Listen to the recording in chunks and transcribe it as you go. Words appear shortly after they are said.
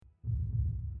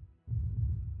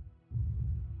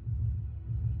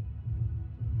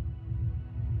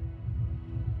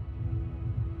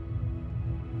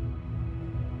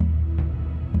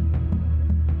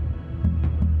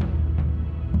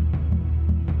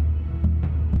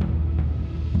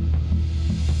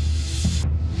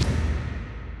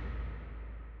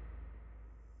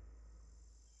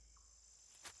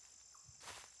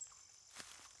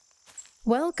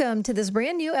Welcome to this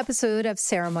brand new episode of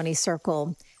Ceremony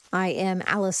Circle. I am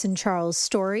Allison Charles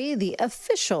Story, the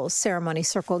official Ceremony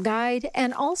Circle guide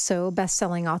and also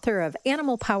best-selling author of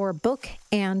Animal Power book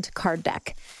and card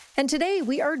deck. And today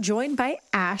we are joined by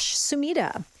Ash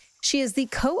Sumida. She is the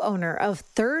co-owner of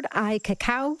Third Eye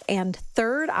Cacao and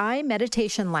Third Eye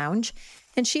Meditation Lounge,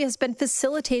 and she has been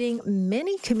facilitating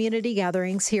many community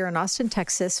gatherings here in Austin,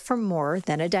 Texas for more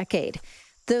than a decade.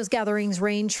 Those gatherings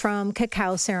range from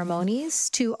cacao ceremonies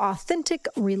to authentic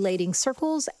relating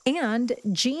circles and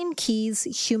Gene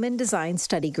Key's human design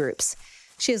study groups.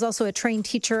 She is also a trained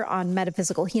teacher on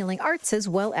metaphysical healing arts as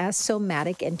well as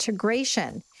somatic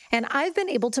integration. And I've been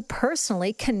able to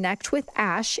personally connect with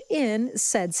Ash in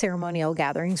said ceremonial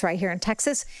gatherings right here in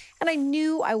Texas. And I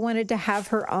knew I wanted to have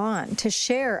her on to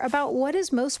share about what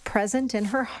is most present in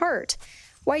her heart,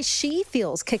 why she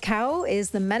feels cacao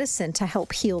is the medicine to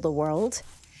help heal the world,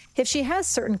 if she has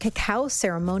certain cacao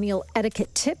ceremonial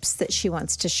etiquette tips that she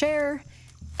wants to share,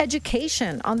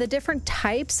 education on the different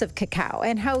types of cacao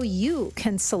and how you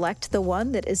can select the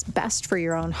one that is best for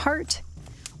your own heart,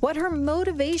 what her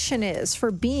motivation is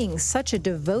for being such a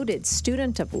devoted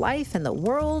student of life and the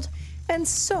world, and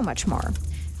so much more.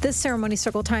 This Ceremony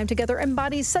Circle time together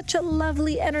embodies such a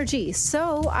lovely energy,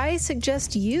 so I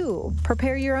suggest you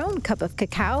prepare your own cup of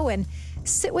cacao and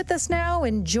sit with us now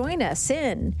and join us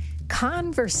in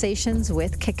Conversations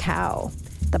with Cacao,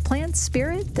 the plant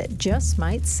spirit that just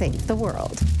might save the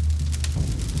world.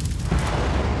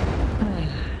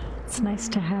 It's nice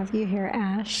to have you here,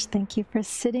 Ash. Thank you for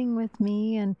sitting with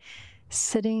me and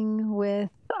sitting with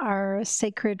our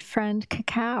sacred friend,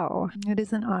 Cacao. It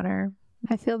is an honor.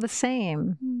 I feel the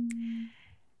same.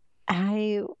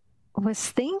 I was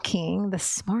thinking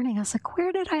this morning, I was like,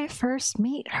 where did I first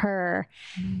meet her?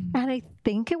 And I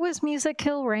think it was Music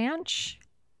Hill Ranch.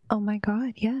 Oh my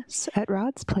God, yes. At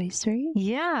Rod's place, right?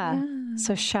 Yeah.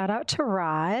 So shout out to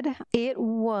Rod. It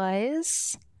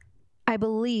was, I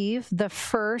believe, the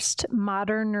first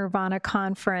Modern Nirvana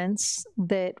conference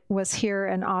that was here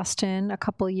in Austin a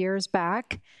couple years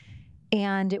back.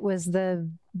 And it was the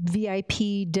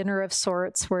VIP dinner of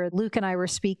sorts where Luke and I were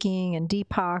speaking and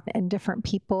Deepak and different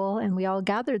people. And we all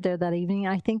gathered there that evening.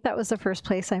 I think that was the first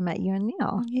place I met you and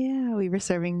Neil. Yeah, we were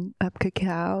serving up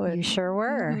cacao. You sure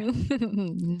were.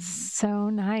 So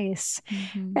nice.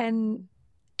 And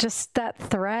just that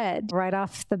thread right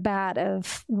off the bat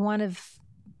of one of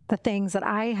the things that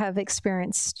I have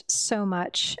experienced so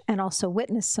much and also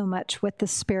witnessed so much with the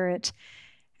spirit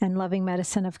and loving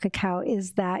medicine of cacao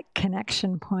is that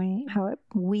connection point, how it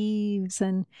weaves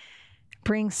and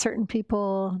brings certain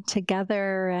people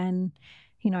together. And,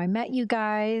 you know, I met you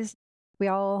guys. We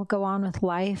all go on with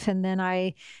life. And then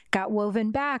I got woven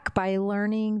back by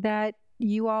learning that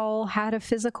you all had a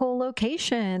physical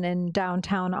location in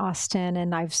downtown Austin.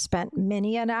 And I've spent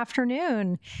many an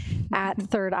afternoon at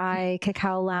Third Eye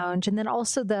Cacao Lounge and then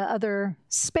also the other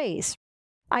space.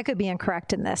 I could be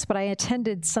incorrect in this, but I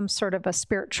attended some sort of a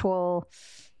spiritual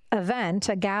event,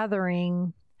 a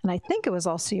gathering, and I think it was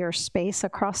also your space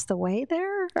across the way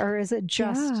there, or is it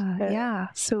just? Yeah.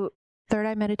 So Third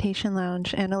Eye Meditation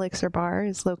Lounge and Elixir Bar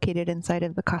is located inside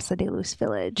of the Casa de Luz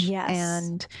Village. Yes.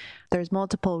 And there's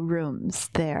multiple rooms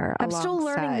there. I'm still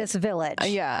learning this village.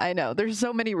 Yeah, I know. There's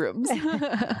so many rooms.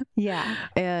 Yeah.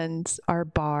 And our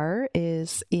bar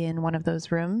is in one of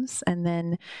those rooms. And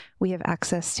then we have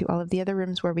access to all of the other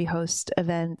rooms where we host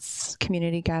events,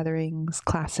 community gatherings,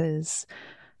 classes,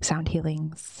 sound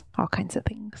healings, all kinds of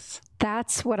things.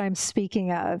 That's what I'm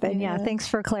speaking of. And yeah thanks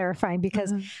for clarifying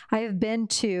because I have been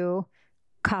to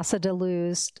Casa de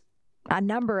Luz a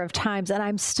number of times and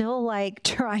I'm still like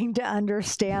trying to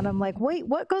understand. I'm like, wait,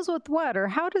 what goes with what? Or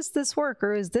how does this work?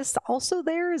 Or is this also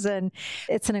theirs? And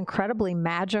it's an incredibly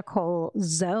magical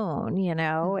zone, you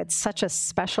know, it's such a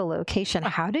special location.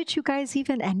 How did you guys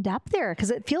even end up there? Because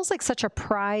it feels like such a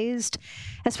prized,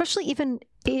 especially even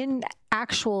in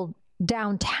actual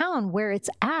downtown where it's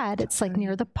at. It's like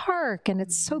near the park and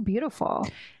it's so beautiful.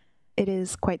 It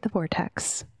is quite the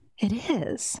vortex. It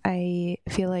is. I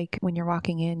feel like when you're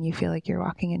walking in, you feel like you're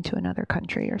walking into another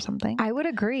country or something. I would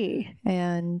agree.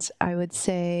 And I would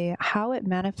say how it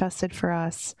manifested for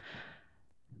us,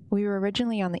 we were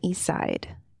originally on the east side.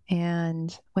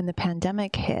 And when the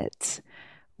pandemic hit,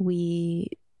 we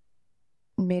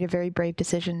made a very brave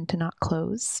decision to not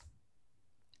close.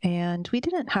 And we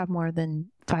didn't have more than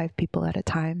 5 people at a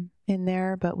time in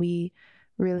there, but we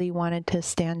really wanted to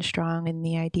stand strong in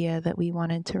the idea that we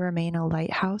wanted to remain a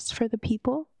lighthouse for the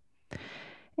people.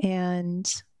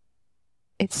 And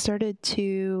it started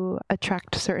to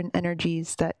attract certain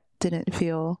energies that didn't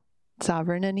feel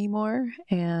sovereign anymore.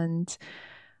 And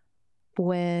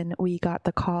when we got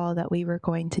the call that we were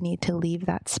going to need to leave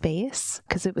that space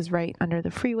because it was right under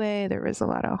the freeway. There was a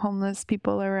lot of homeless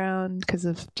people around because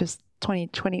of just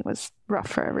 2020 was rough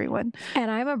for everyone.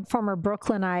 And I'm a former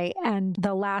Brooklynite, and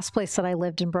the last place that I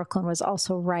lived in Brooklyn was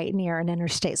also right near an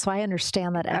interstate. So I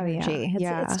understand that energy.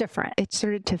 It's different. It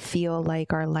started to feel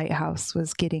like our lighthouse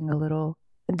was getting a little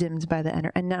dimmed by the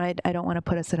energy. And I don't want to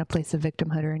put us in a place of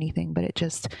victimhood or anything, but it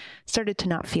just started to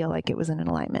not feel like it was in an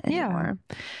alignment anymore.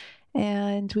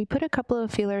 And we put a couple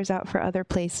of feelers out for other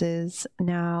places.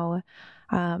 Now,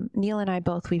 Neil and I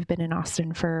both, we've been in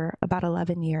Austin for about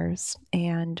 11 years,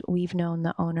 and we've known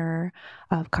the owner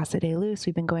of Casa de Luz.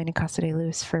 We've been going to Casa de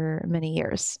Luz for many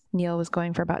years. Neil was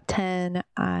going for about 10.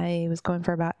 I was going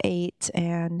for about 8,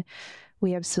 and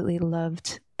we absolutely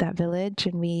loved that village,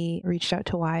 and we reached out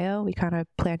to Wyo. We kind of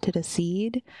planted a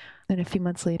seed, and a few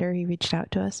months later, he reached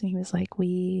out to us, and he was like,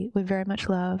 we would very much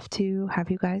love to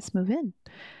have you guys move in.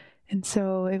 And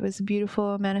so it was a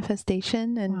beautiful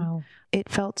manifestation, and it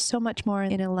felt so much more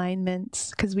in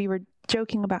alignment because we were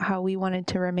joking about how we wanted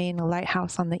to remain a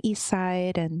lighthouse on the east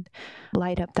side and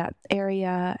light up that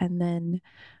area. And then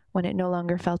when it no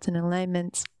longer felt in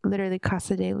alignment, literally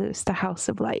Casa de Luz, the house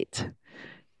of light.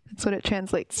 That's what it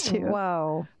translates to.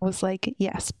 Whoa. Was like,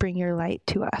 yes, bring your light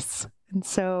to us. And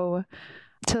so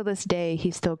till this day,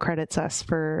 he still credits us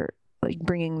for like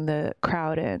bringing the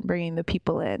crowd in, bringing the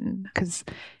people in. Because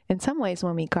in some ways,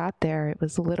 when we got there, it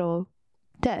was a little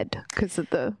dead because of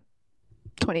the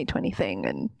 2020 thing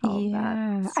and all of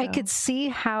that. So. I could see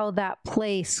how that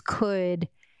place could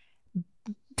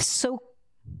so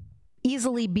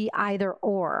easily be either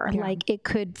or. Like it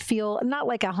could feel not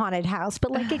like a haunted house,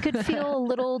 but like it could feel a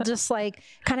little just like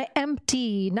kind of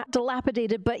empty, not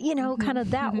dilapidated, but you know, kind of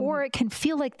that, or it can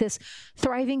feel like this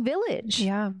thriving village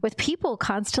with people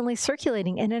constantly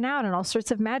circulating in and out and all sorts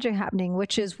of magic happening,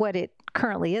 which is what it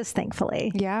currently is,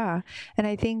 thankfully. Yeah. And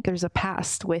I think there's a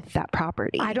past with that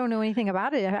property. I don't know anything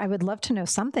about it. I would love to know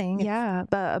something. Yeah.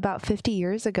 But about 50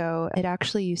 years ago, it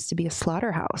actually used to be a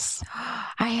slaughterhouse.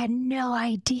 I had no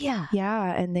idea.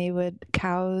 Yeah. And they would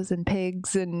cows and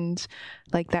pigs and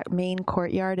like that main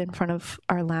courtyard in front of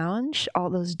our lounge, all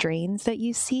those drains that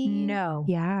you see. No.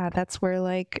 Yeah. That's where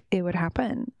like it would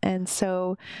happen. And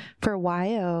so for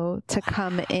Wyo to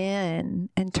come in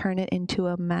and turn it into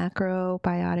a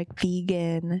macrobiotic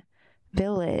vegan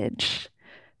village,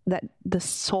 that the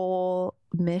sole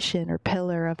mission or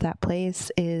pillar of that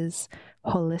place is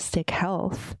holistic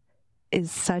health, is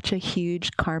such a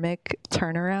huge karmic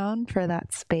turnaround for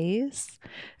that space.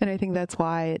 And I think that's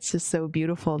why it's just so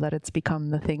beautiful that it's become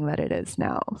the thing that it is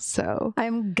now. So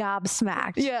I'm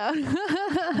gobsmacked. Yeah.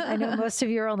 I know most of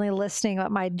you are only listening,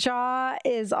 but my jaw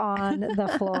is on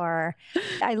the floor.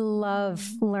 I love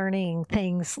learning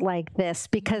things like this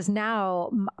because now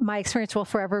my experience will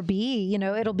forever be, you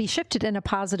know, it'll be shifted in a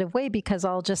positive way because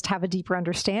I'll just have a deeper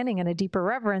understanding and a deeper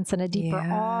reverence and a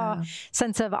deeper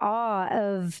sense of awe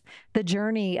of the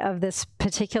journey of this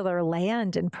particular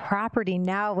land and property.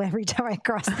 Now, every time I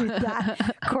cross through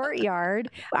that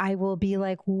courtyard, I will be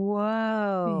like,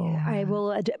 whoa, I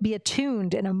will be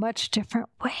attuned in a much different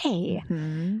way.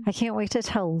 I can't wait to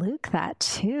tell Luke that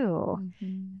too.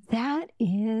 That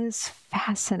is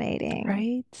fascinating.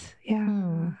 Right?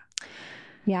 Yeah.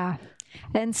 Yeah.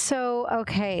 And so,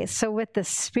 okay, so with the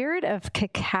spirit of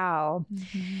cacao,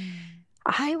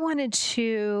 I wanted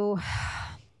to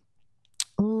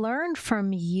learn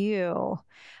from you.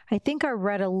 I think I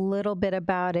read a little bit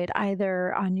about it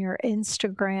either on your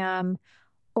Instagram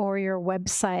or your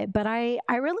website, but I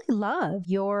really love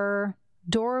your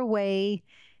doorway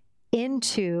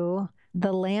into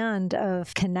the land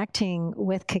of connecting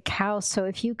with cacao. So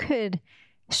if you could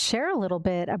share a little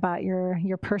bit about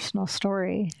your personal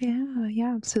story.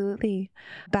 Yeah, absolutely.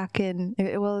 Back in,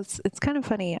 it's kind of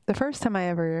funny. The first time I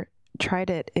ever tried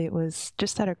it, it was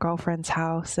just at a girlfriend's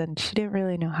house and she didn't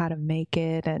really know how to make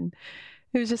it. And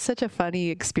it was just such a funny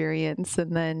experience.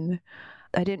 And then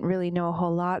I didn't really know a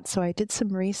whole lot. So I did some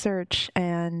research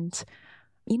and,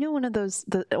 you know, one of those,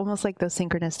 almost like those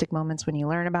synchronistic moments when you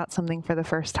learn about something for the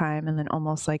first time and then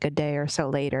almost like a day or so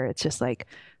later, it's just like,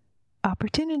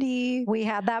 opportunity. We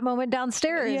had that moment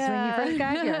downstairs when you first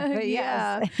got here. But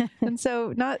yes. And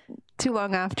so not too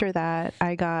long after that,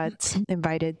 I got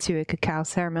invited to a cacao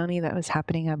ceremony that was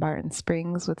happening at Barton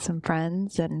Springs with some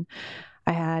friends. And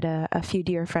I had a few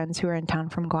dear friends who were in town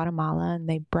from Guatemala, and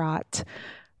they brought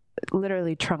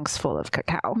literally trunks full of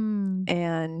cacao.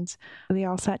 And we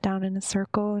all sat down in a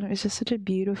circle, and it was just such a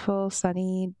beautiful,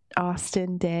 sunny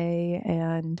Austin day.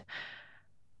 And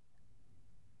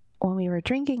when we were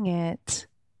drinking it,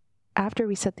 after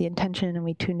we set the intention and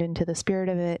we tuned into the spirit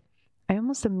of it, I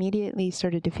almost immediately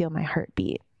started to feel my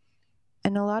heartbeat.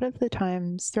 And a lot of the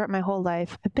times throughout my whole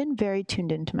life, I've been very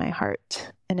tuned into my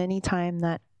heart. And any time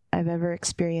that I've ever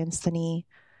experienced any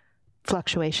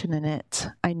fluctuation in it,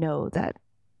 I know that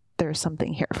there's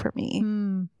something here for me.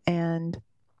 And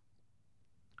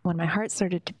when my heart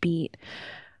started to beat,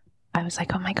 I was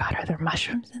like, oh my God, are there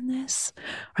mushrooms in this?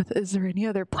 Is there any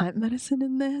other plant medicine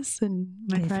in this? And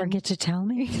my friend forget to tell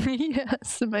me.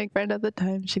 Yes. And my friend at the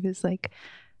time, she was like,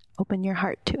 open your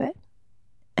heart to it.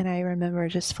 And I remember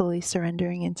just fully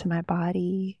surrendering into my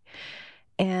body.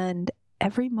 And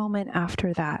every moment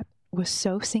after that was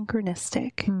so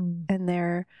synchronistic. And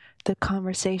the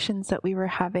conversations that we were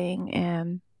having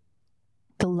and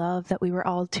the love that we were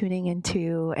all tuning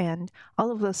into, and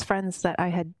all of those friends that I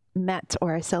had met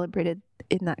or I celebrated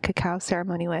in that cacao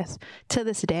ceremony with, to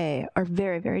this day are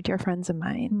very, very dear friends of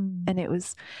mine. And it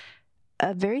was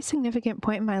a very significant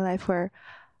point in my life where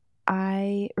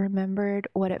I remembered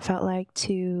what it felt like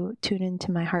to tune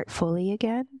into my heart fully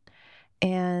again.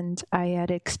 And I had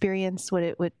experienced what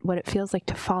it feels like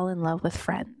to fall in love with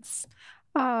friends.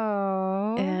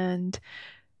 Oh. And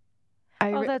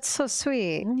that's so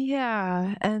sweet.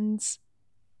 Yeah. And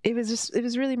it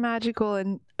was really magical.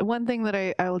 And one thing that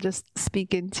I will just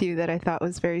speak into that I thought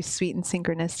was very sweet and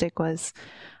synchronistic was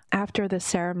after the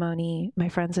ceremony, my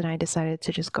friends and I decided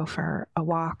to just go for a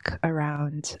walk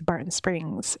around Barton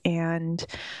Springs. And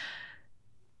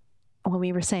when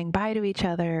we were saying bye to each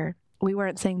other, we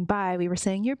weren't saying bye. We were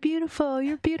saying, you're beautiful,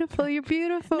 you're beautiful, you're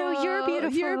beautiful. No, you're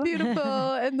beautiful. You're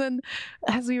beautiful. And then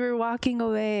as we were walking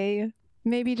away,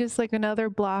 maybe just like another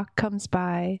block comes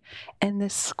by and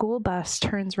this school bus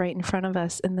turns right in front of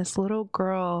us. And this little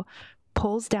girl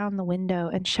pulls down the window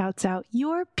and shouts out,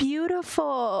 you're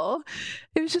beautiful.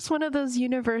 It was just one of those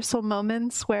universal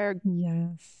moments where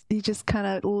you just kind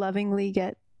of lovingly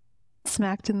get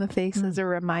smacked in the face as a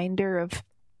reminder of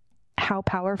how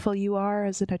powerful you are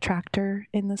as an attractor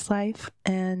in this life.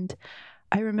 And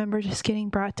I remember just getting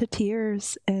brought to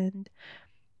tears, and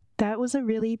that was a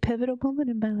really pivotal moment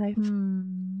in my life.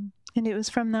 And it was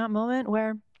from that moment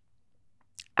where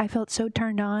I felt so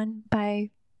turned on by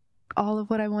all of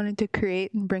what I wanted to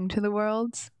create and bring to the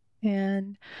world.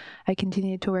 And I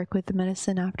continued to work with the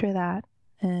medicine after that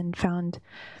and found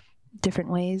different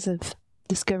ways of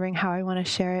discovering how I want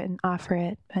to share it and offer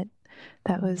it. But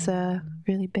that was a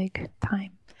really big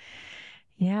time.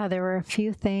 Yeah, there were a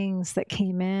few things that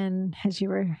came in as you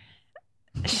were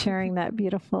sharing that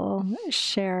beautiful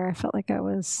share. I felt like I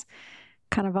was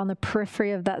kind of on the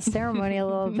periphery of that ceremony a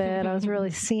little bit. I was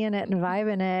really seeing it and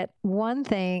vibing it. One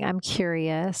thing I'm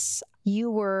curious, you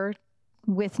were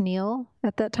with Neil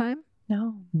at that time?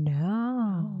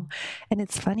 No. And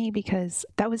it's funny because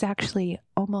that was actually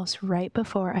almost right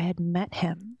before I had met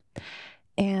him.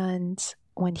 And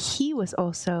when he was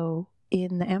also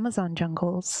in the Amazon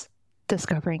jungles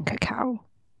discovering cacao.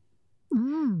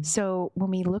 So when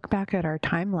we look back at our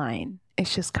timeline,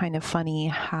 it's just kind of funny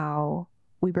how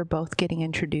we were both getting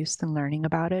introduced and learning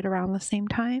about it around the same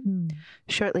time.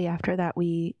 Shortly after that,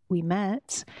 we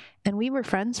met, and we were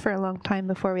friends for a long time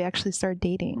before we actually started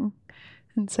dating.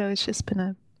 And so it's just been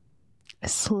a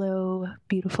slow,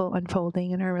 beautiful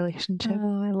unfolding in our relationship.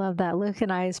 Oh, I love that. Luke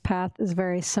and I's path is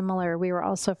very similar. We were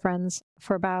also friends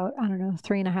for about,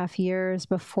 3.5 years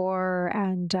before,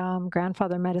 and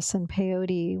grandfather medicine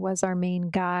peyote was our main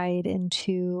guide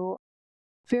into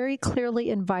very clearly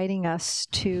inviting us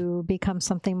to become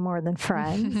something more than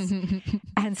friends.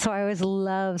 And so I always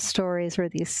love stories where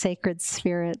these sacred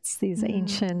spirits, these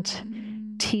ancient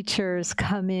teachers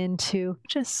come in to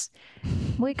just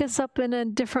wake us up in a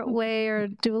different way or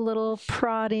do a little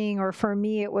prodding. Or for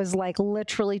me, it was like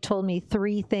literally told me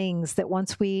 3 things that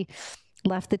once we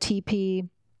left the teepee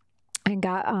and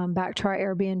got back to our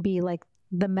Airbnb, like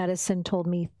the medicine told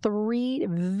me 3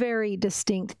 very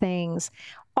distinct things,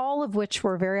 all of which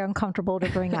were very uncomfortable to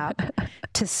bring up,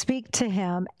 to speak to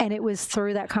him. And it was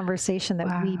through that conversation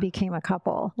that we became a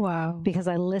couple. Wow. Because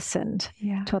I listened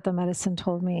to what the medicine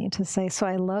told me to say. So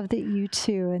I love that you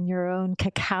two, in your own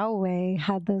cacao way,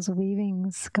 had those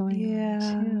weavings going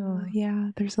on too. Yeah.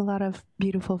 There's a lot of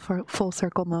beautiful full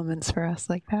circle moments for us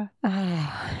like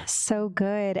that. So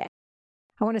good.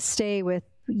 I want to stay with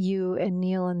you and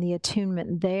Neil and the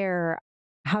attunement there.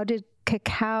 How did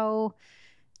cacao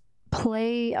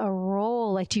play a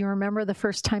role? Like, do you remember the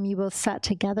first time you both sat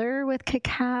together with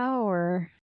cacao,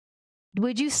 or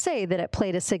would you say that it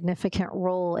played a significant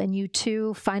role in you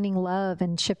two finding love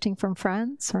and shifting from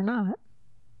friends, or not?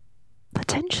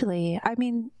 Potentially. I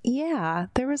mean, yeah,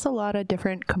 there was a lot of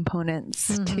different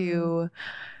components to,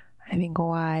 I think,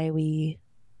 why we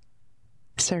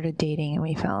started dating and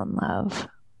we fell in love.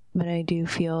 But I do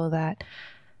feel that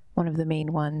one of the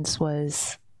main ones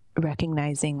was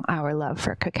recognizing our love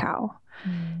for cacao.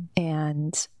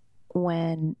 And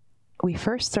when we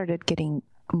first started getting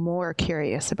more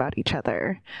curious about each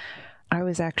other, I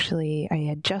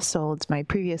had just sold my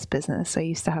previous business. I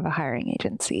used to have a hiring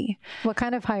agency. What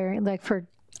kind of hiring? Like for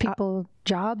people,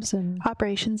 jobs and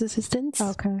operations assistants.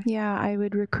 Okay. Yeah, I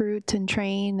would recruit and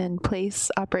train and place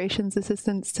operations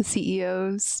assistants to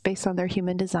CEOs based on their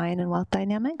human design and wealth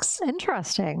dynamics.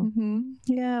 Interesting.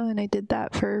 Yeah, and I did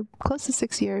that for close to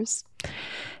 6 years.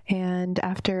 And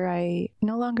after I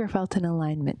no longer felt in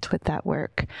alignment with that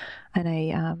work, and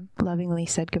I lovingly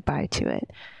said goodbye to it,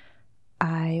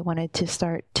 I wanted to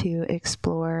start to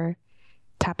explore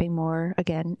tapping more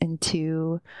again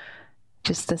into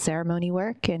just the ceremony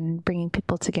work and bringing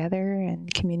people together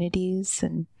and communities.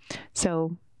 And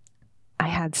so I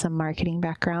had some marketing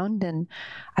background, and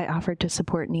I offered to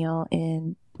support Neil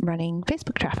in running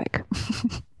Facebook traffic.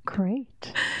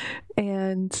 Great.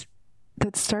 And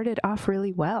that started off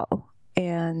really well.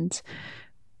 And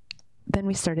then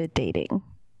we started dating.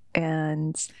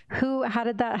 And how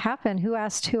did that happen? Who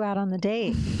asked who out on the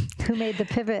date? Who made the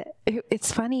pivot?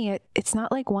 It's funny. It's not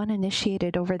like one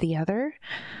initiated over the other.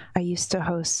 I used to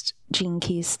host Gene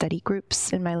Key's study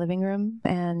groups in my living room,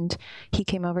 and he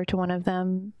came over to one of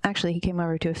them. Actually, he came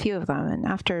over to a few of them. And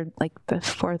after like the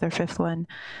fourth or fifth one,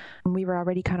 we were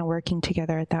already kind of working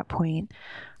together at that point.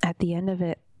 At the end of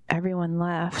it, everyone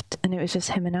left, and it was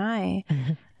just him and I.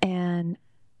 And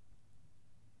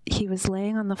he was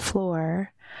laying on the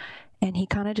floor, and he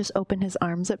kind of just opened his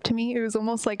arms up to me. It was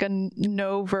almost like a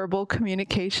no verbal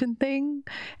communication thing.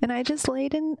 And I just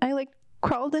I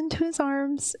crawled into his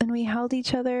arms, and we held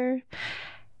each other.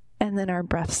 And then our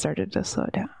breath started to slow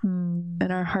down,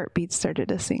 and our heartbeats started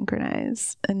to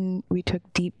synchronize. And we took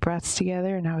deep breaths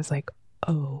together, and I was like,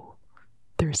 oh,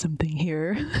 there's something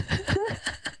here.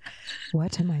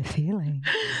 What am I feeling?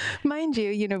 Mind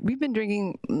you, we've been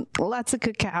drinking lots of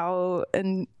cacao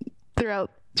and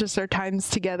throughout just our times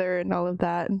together and all of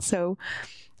that. And so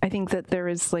I think that there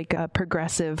is like a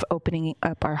progressive opening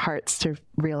up our hearts to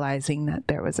realizing that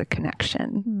there was a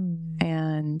connection.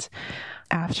 And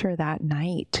after that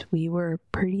night, we were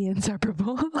pretty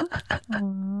inseparable.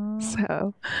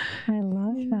 So I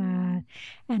love that.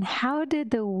 And how did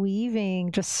the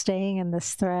weaving, just staying in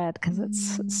this thread, because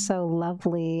it's so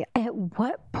lovely, at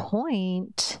what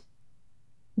point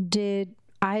did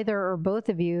either or both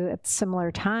of you at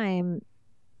similar time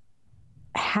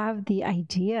have the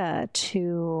idea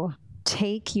to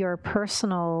take your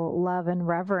personal love and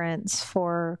reverence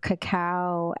for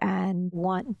cacao and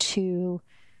want to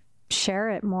share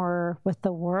it more with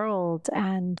the world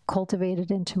and cultivate it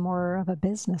into more of a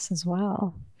business as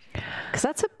well? Because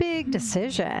that's a big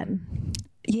decision.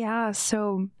 Yeah.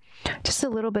 So just a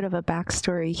little bit of a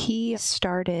backstory. He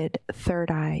started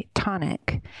Third Eye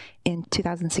Tonic in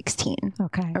 2016.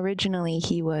 Okay. Originally,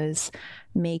 he was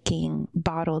making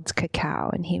bottled cacao,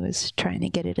 and he was trying to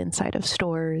get it inside of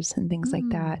stores and things like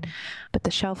that. But the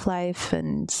shelf life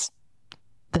and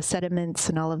the sediments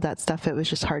and all of that stuff, it was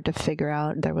just hard to figure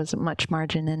out. There wasn't much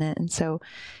margin in it. And so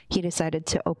he decided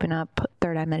to open up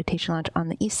Third Eye Meditation Lodge on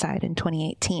the East Side in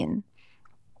 2018.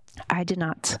 I did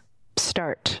not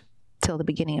start till the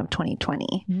beginning of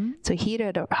 2020. So he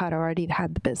had already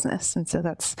had the business. And so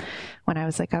that's when I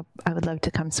was like, I would love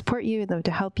to come support you. I'd love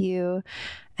to help you.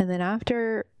 And then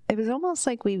after, it was almost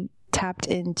like we tapped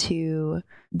into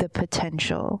the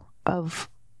potential of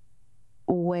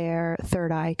where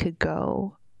Third Eye could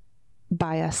go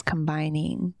by us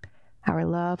combining our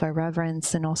love, our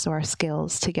reverence, and also our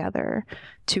skills together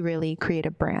to really create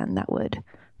a brand that would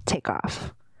take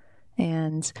off.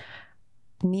 And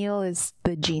Neil is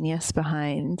the genius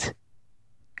behind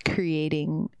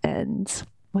creating and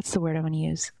what's the word I want to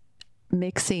use?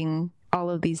 Mixing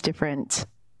all of these different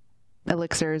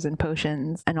elixirs and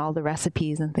potions and all the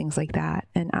recipes and things like that.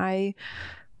 And I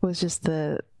was just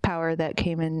the power that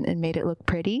came in and made it look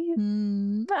pretty.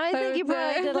 I think you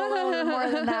probably did a little bit more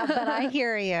than that, but I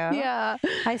hear you. Yeah.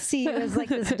 I see you as like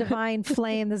this divine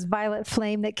flame, this violet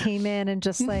flame that came in and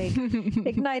just like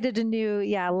ignited a new,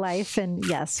 life. And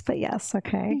yes.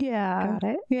 Okay. Yeah. Got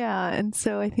it. Yeah. And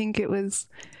so I think it was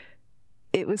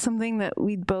something that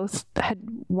we both had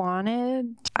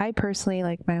wanted. I personally,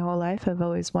 like my whole life, I've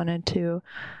always wanted to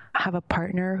have a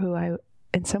partner who I,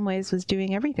 in some ways, was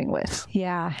doing everything with.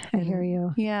 Yeah, I hear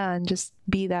you. Yeah, and just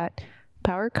be that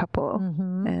power couple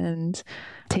and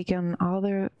take on all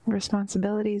the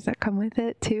responsibilities that come with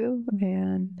it too.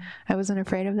 And I wasn't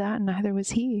afraid of that, and neither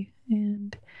was he.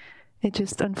 And it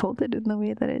just unfolded in the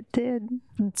way that it did.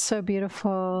 It's so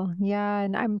beautiful. Yeah.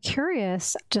 And I'm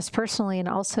curious, just personally, and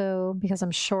also because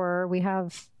I'm sure we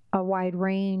have a wide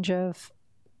range of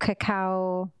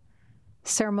cacao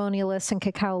ceremonialists and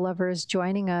cacao lovers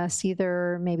joining us.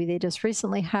 Either maybe they just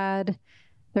recently had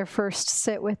their first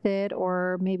sit with it,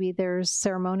 or maybe there's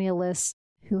ceremonialists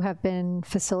who have been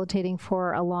facilitating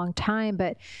for a long time.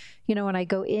 But, you know, when I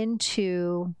go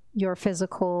into your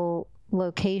physical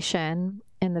location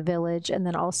in the village and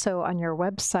then also on your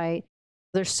website,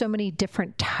 there's so many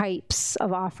different types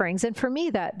of offerings. And for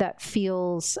me, that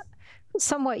feels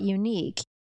somewhat unique.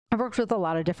 I've worked with a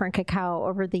lot of different cacao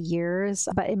over the years,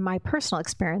 but in my personal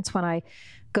experience, when I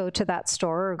go to that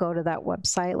store or go to that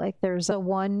website, like there's a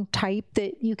one type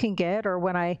that you can get, or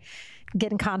when I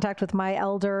get in contact with my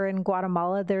elder in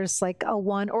Guatemala, there's like a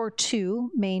one or two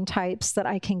main types that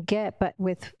I can get. But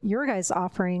with your guys'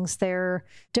 offerings, they're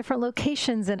different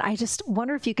locations. And I just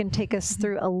wonder if you can take us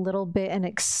through a little bit and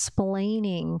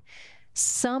explaining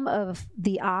some of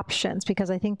the options, because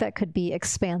I think that could be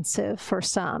expansive for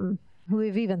some who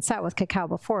have even sat with cacao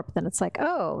before, but then it's like,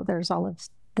 oh, there's all of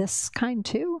this kind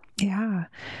too. Yeah.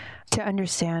 To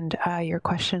understand your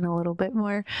question a little bit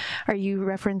more, are you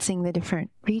referencing the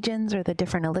different regions or the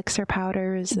different elixir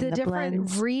powders and the different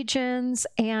blends? Regions,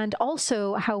 and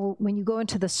also how when you go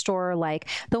into the store, like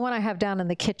the one I have down in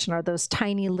the kitchen are those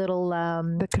tiny little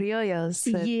the criollos,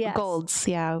 the golds.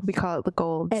 Yeah, we call it the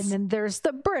golds. And then there's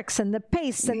the bricks and the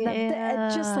pastes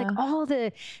and just like all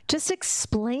the, just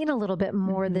explain a little bit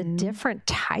more the different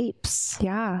types.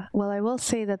 Yeah. Well, I will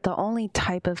say that the only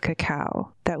type of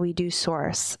cacao that we do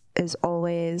source is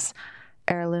always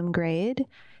heirloom grade.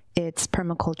 It's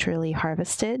permaculturally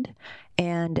harvested,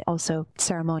 and also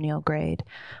ceremonial grade.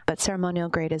 But ceremonial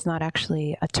grade is not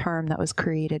actually a term that was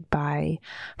created by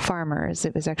farmers.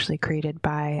 It was actually created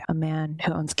by a man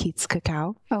who owns Keats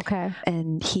Cacao. Okay.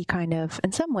 And he kind of,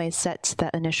 in some ways, sets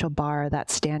that initial bar,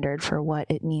 that standard for what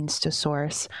it means to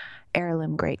source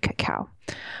heirloom grade cacao.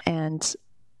 And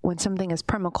when something is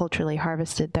permaculturally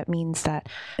harvested, that means that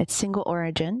it's single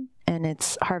origin and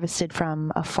it's harvested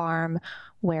from a farm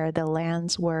where the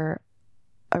lands were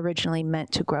originally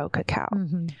meant to grow cacao.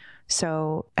 Mm-hmm.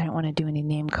 So I don't want to do any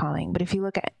name calling, but if you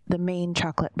look at the main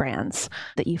chocolate brands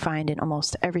that you find in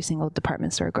almost every single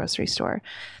department store or grocery store,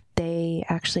 they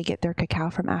actually get their cacao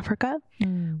from Africa,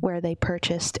 where they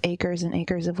purchased acres and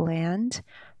acres of land,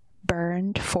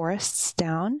 burned forests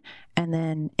down, and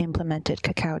then implemented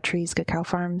cacao trees, cacao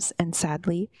farms, and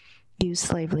sadly used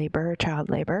slave labor or child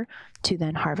labor to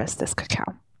then harvest this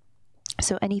cacao.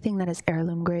 So anything that is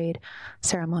heirloom grade,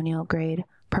 ceremonial grade,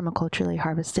 permaculturally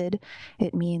harvested,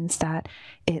 it means that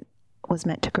it was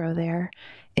meant to grow there.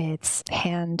 It's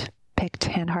hand-picked,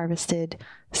 hand-harvested,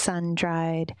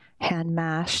 sun-dried,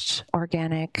 hand-mashed,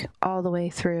 organic, all the way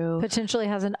through. Potentially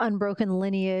has an unbroken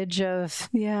lineage of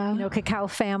cacao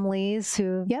families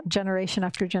who generation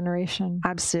after generation.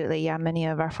 Absolutely. Yeah, many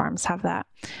of our farms have that.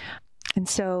 And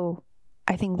so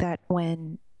I think that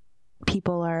when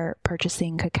people are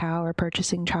purchasing cacao or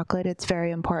purchasing chocolate, it's very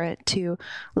important to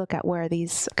look at where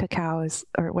these cacaos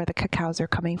or where the cacaos are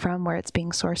coming from, where it's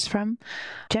being sourced from.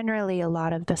 Generally, a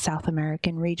lot of the South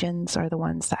American regions are the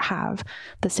ones that have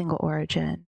the single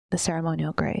origin, the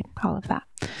ceremonial grade, all of that.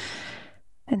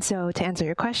 And so to answer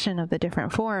your question of the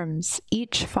different forms,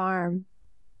 each farm,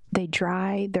 they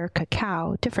dry their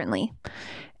cacao differently.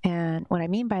 And what I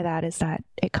mean by that is that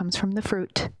it comes from the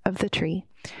fruit of the tree.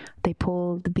 They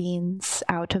pull the beans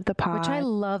out of the pod. Which I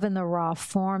love in the raw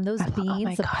form. Those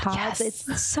beans, the pods,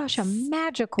 it's such a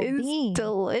magical bean. It's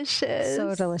delicious.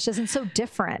 So delicious and so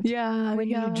different. Yeah. When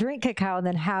you drink cacao and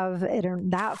then have it in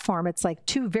that form, it's like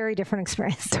two very different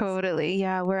experiences. Totally.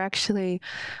 Yeah. We're actually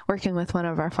working with one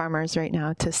of our farmers right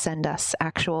now to send us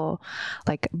actual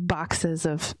like boxes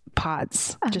of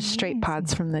pods, just straight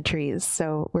pods from the trees.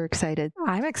 So we're excited.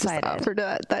 I'm excited. Just offer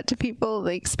that to people,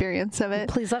 the experience of it.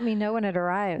 Please let me know when it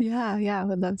arrives. Yeah, I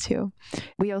would love to.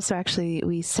 We also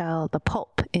we sell the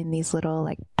pulp in these little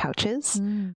like pouches.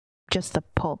 Just the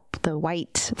pulp, the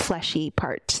white fleshy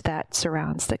part that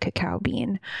surrounds the cacao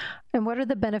bean. And what are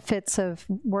the benefits of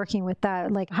working with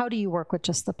that? Like, how do you work with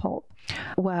just the pulp?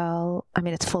 Well, I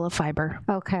mean, it's full of fiber.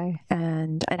 Okay.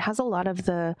 And it has a lot of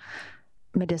the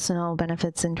medicinal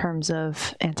benefits in terms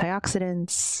of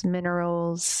antioxidants,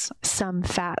 minerals, some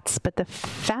fats, but the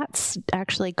fats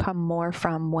actually come more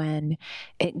from when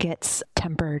it gets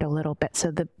tempered a little bit.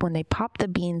 So when they pop the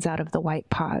beans out of the white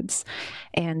pods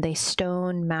and they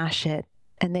stone mash it,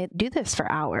 and they do this for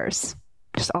hours,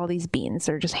 just all these beans,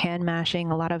 they're just hand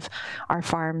mashing. A lot of our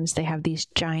farms, they have these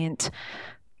giant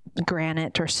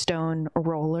granite or stone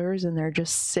rollers, and they're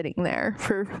just sitting there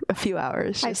for a few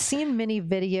hours. I've seen many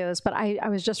videos, but I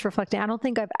was just reflecting. I don't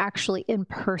think I've actually in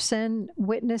person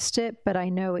witnessed it, but I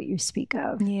know what you speak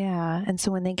of. Yeah. And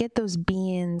so when they get those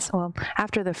beans, well,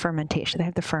 after the fermentation, they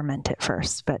have to ferment it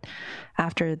first, but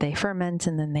after they ferment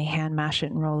and then they hand mash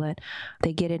it and roll it,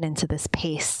 they get it into this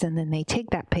paste, and then they take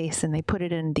that paste and they put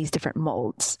it in these different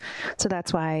molds. So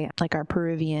that's why, like our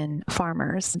Peruvian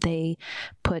farmers, they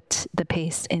put the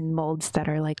paste in molds that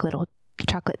are like little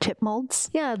chocolate chip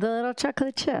molds. Yeah, the little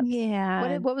chocolate chips.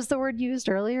 Yeah. What was the word used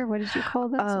earlier? What did you call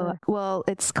this? Oh, well,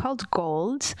 it's called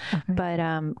gold, but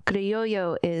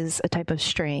criollo is a type of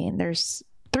strain. There's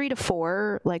 3 to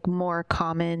 4 like more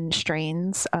common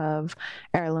strains of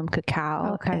heirloom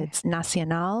cacao. Okay. It's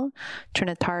Nacional,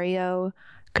 Trinitario,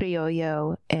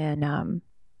 Criollo, and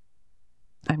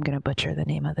I'm going to butcher the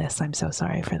name of this. I'm so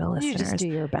sorry for the listeners. You just do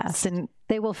your best.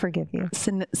 They will forgive you.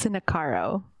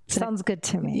 Sinacaro. Sounds good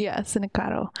to me. Yeah,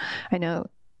 Sinacaro. I know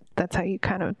that's how you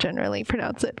kind of generally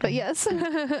pronounce it, but yes.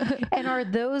 And are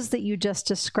those that you just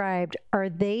described, are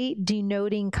they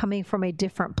denoting coming from a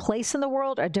different place in the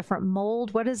world, a different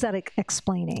mold? What is that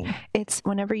explaining? It's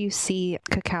whenever you see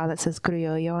cacao that says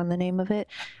criollo on the name of it,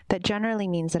 that generally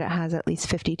means that it has at least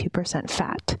 52%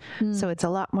 fat. So it's a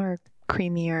lot more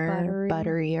creamier,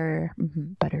 butterier.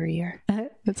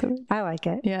 That's what I like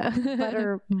it. Yeah.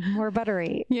 More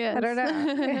buttery. Yes. I don't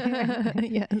know.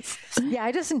 Yes. Yeah,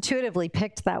 I just intuitively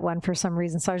picked that one for some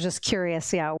reason. So I was just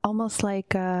curious. Yeah. Almost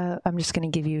like, I'm just going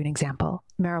to give you an example.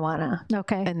 Marijuana.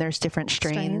 Okay. And there's different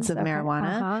strains of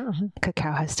marijuana.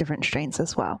 Cacao has different strains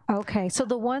as well. Okay. So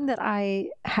the one that I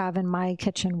have in my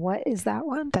kitchen, what is that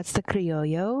one? That's the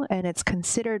criollo, and it's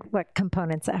considered what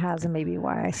components it has and maybe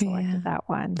why I selected that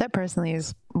one. That personally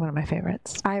is one of my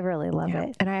favorites. I really love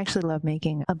it. And I actually love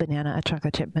making a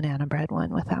chocolate chip banana bread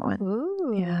one with that one.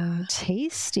 Ooh, yeah.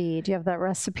 Tasty. Do you have that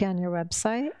recipe on your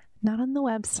website? Not on the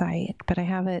website, but I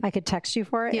have it. I could text you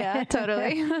for it. Yeah,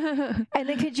 totally. And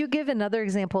then could you give another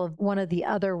example of one of the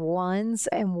other ones,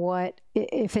 and what,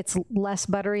 if it's less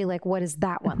buttery, like what is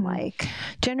that one like?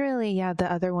 Generally, yeah,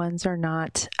 the other ones are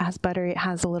not as buttery. It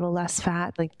has a little less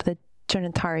fat. Like the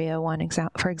Trinitario one,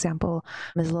 for example,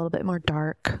 is a little bit more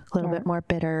dark, a little bit more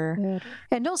bitter.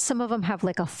 And don't some of them have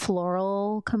like a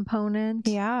floral component?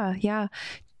 Yeah, yeah.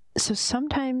 So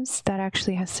sometimes that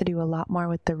actually has to do a lot more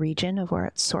with the region of where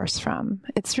it's sourced from.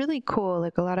 It's really cool.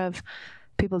 Like a lot of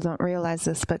people don't realize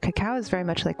this, but cacao is very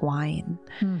much like wine,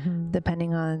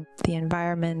 depending on the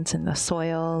environment and the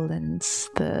soil and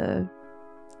just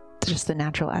the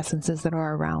natural essences that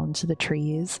are around the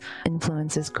trees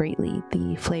influences greatly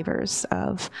the flavors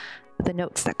of the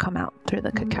notes that come out through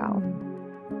the cacao.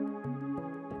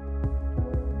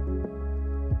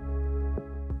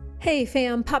 Hey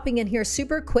fam, popping in here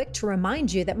super quick to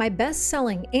remind you that my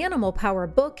best-selling Animal Power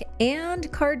book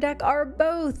and card deck are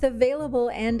both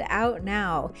available and out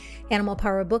now. Animal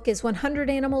Power book is 100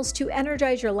 animals to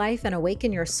energize your life and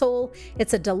awaken your soul.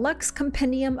 It's a deluxe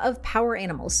compendium of power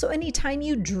animals, so anytime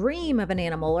you dream of an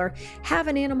animal or have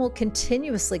an animal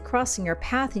continuously crossing your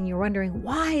path and you're wondering,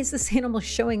 why is this animal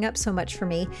showing up so much for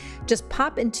me? Just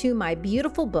pop into my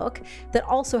beautiful book that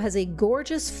also has a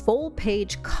gorgeous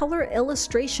full-page color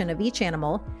illustration of each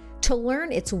animal to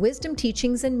learn its wisdom,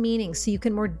 teachings, and meanings so you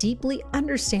can more deeply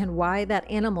understand why that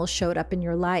animal showed up in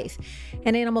your life.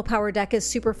 An Animal Power deck is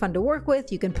super fun to work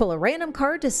with. You can pull a random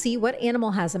card to see what animal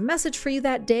has a message for you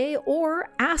that day, or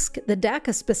ask the deck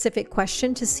a specific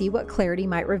question to see what clarity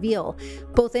might reveal.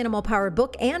 Both Animal Power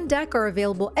book and deck are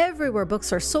available everywhere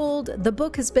books are sold. The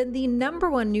book has been the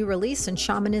 #1 new release in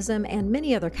shamanism and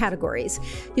many other categories.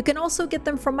 You can also get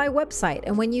them from my website,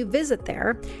 and when you visit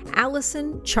there,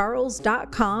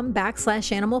 AlisonCharles.com/Animal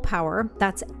Power.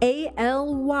 That's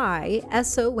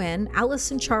ALYSON,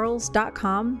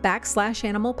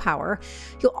 AlisonCharles.com/Animal Power.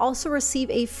 You'll also receive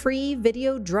a free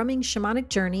video drumming shamanic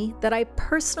journey that I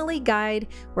personally guide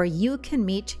where you can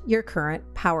meet your current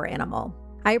power animal.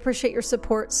 I appreciate your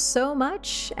support so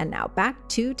much. And now back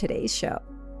to today's show.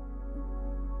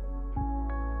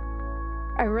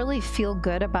 I really feel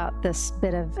good about this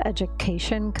bit of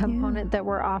education component that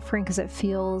we're offering because it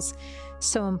feels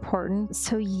so important.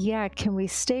 So yeah, can we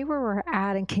stay where we're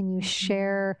at, and can you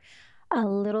share a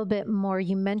little bit more?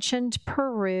 You mentioned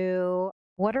Peru.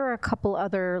 What are a couple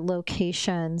other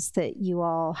locations that you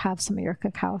all have some of your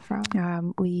cacao from?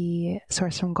 We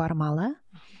source from Guatemala.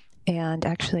 And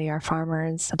actually our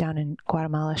farmers down in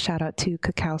Guatemala, shout out to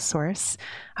Cacao Source.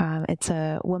 It's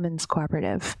a women's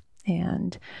cooperative,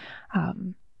 and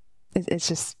it's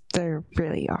just They're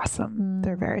really awesome.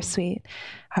 They're very sweet.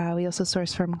 We also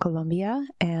source from Colombia,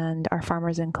 and our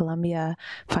farmers in Colombia,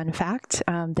 fun fact,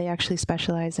 they actually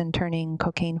specialize in turning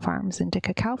cocaine farms into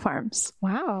cacao farms.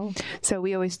 Wow. So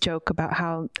we always joke about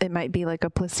how it might be like a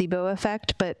placebo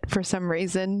effect, but for some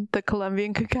reason, the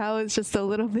Colombian cacao is just a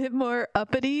little bit more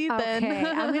uppity than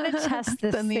I'm going to test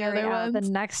this theory out. The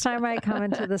next time I come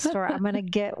into the store, I'm going to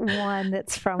get one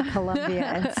that's from Colombia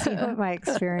and see what my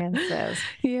experience is.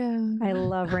 Yeah. I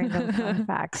love random fun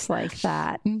facts like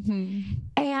that.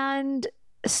 And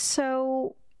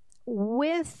so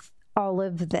with all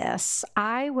of this,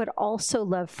 I would also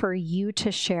love for you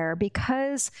to share,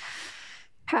 because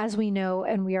as we know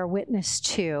and we are witness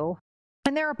to,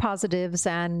 and there are positives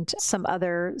and some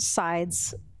other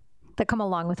sides that come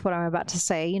along with what I'm about to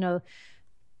say, you know,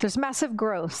 there's massive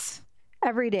growth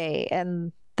every day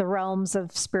in the realms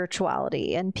of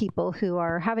spirituality, and people who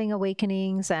are having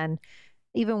awakenings, and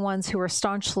even ones who are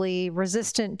staunchly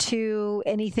resistant to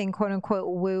anything, quote unquote,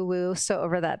 woo woo. So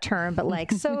over that term, but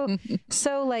like,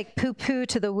 so like poo poo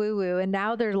to the woo woo. And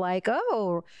now they're like,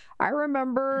 oh, I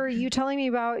remember you telling me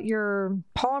about your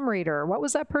palm reader. What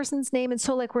was that person's name? And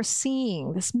so like, we're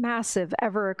seeing this massive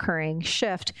ever occurring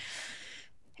shift,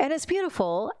 and it's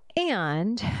beautiful.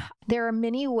 And there are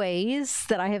many ways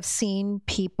that I have seen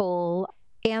people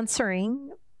answering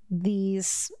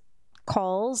these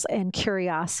calls and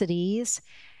curiosities,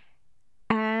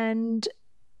 and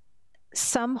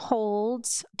some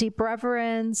holds deep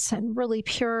reverence and really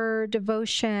pure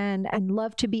devotion and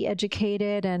love to be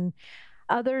educated, and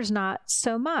others not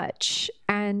so much.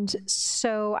 And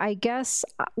so I guess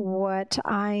what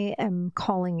I am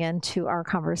calling into our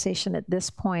conversation at this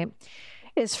point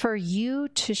is for you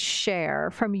to share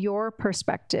from your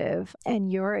perspective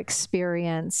and your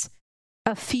experience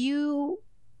a few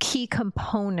key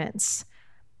components,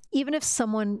 even if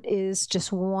someone is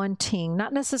just wanting,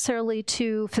 not necessarily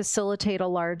to facilitate a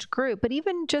large group, but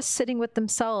even just sitting with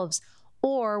themselves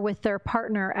or with their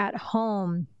partner at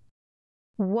home.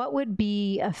 What would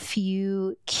be a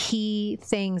few key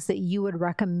things that you would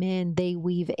recommend they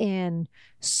weave in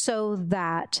so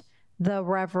that the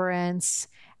reverence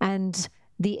and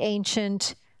the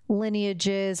ancient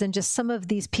lineages and just some of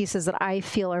these pieces that I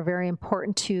feel are very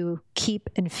important to keep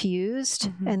infused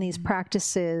in these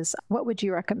practices, what would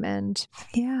you recommend?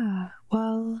 Yeah,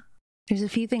 well, there's a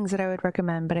few things that I would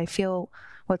recommend, but I feel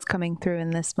what's coming through in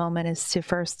this moment is to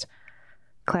first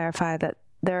clarify that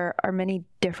there are many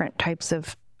different types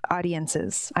of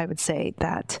audiences, I would say,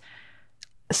 that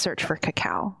search for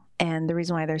cacao. And the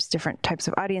reason why there's different types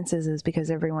of audiences is because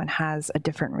everyone has a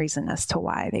different reason as to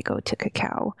why they go to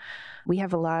cacao. We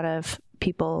have a lot of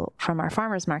people from our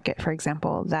farmers market, for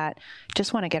example, that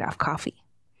just want to get off coffee.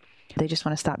 They just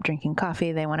want to stop drinking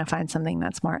coffee. They want to find something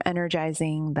that's more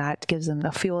energizing, that gives them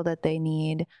the fuel that they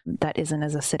need, that isn't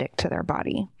as acidic to their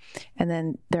body. And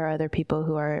then there are other people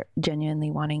who are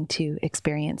genuinely wanting to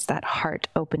experience that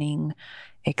heart-opening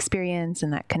experience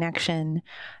and that connection.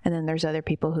 And then there's other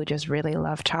people who just really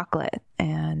love chocolate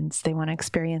and they want to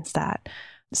experience that.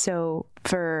 So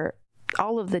for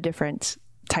all of the different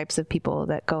types of people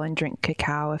that go and drink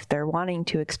cacao, if they're wanting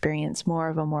to experience more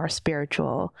of a more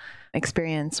spiritual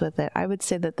experience with it, I would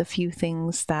say that the few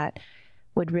things that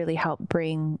would really help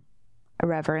bring a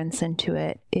reverence into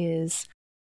it is,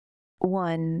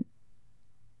 one,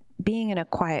 being in a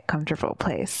quiet, comfortable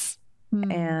place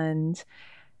and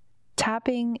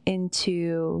tapping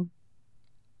into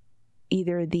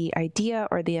either the idea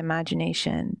or the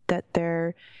imagination that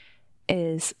there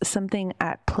is something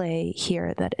at play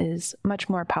here that is much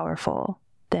more powerful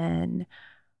than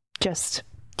just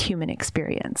human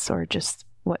experience or just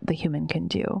what the human can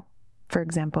do. For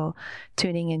example,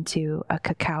 tuning into a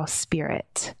cacao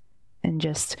spirit and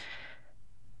just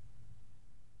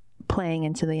playing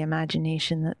into the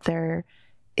imagination that there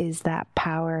is that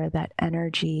power, that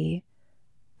energy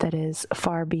that is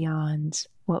far beyond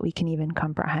what we can even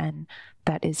comprehend,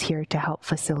 that is here to help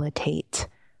facilitate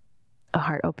a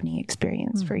heart-opening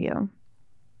experience for you.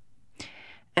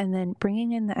 And then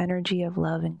bringing in the energy of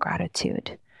love and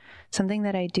gratitude. Something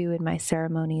that I do in my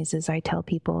ceremonies is I tell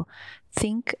people,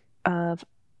 think of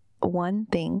one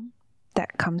thing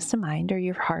that comes to mind or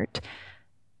your heart,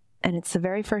 and it's the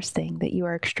very first thing that you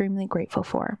are extremely grateful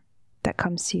for that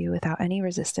comes to you without any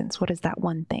resistance. What is that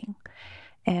one thing?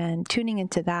 And tuning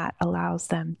into that allows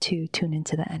them to tune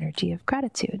into the energy of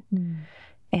gratitude.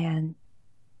 And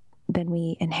then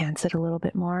we enhance it a little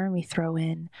bit more. We throw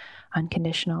in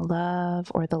unconditional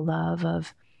love or the love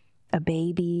of a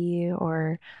baby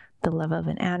or the love of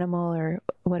an animal or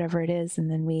whatever it is. And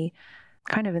then we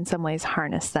kind of in some ways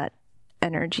harness that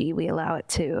energy. We allow it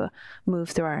to move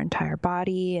through our entire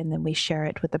body, and then we share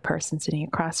it with the person sitting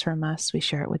across from us. We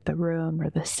share it with the room or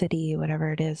the city,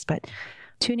 whatever it is. But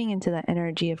tuning into that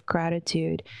energy of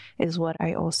gratitude is what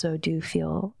I also do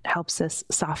feel helps us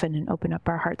soften and open up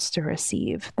our hearts to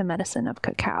receive the medicine of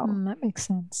cacao. That makes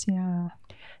sense. Yeah.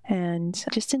 And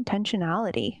just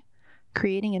intentionality,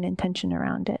 creating an intention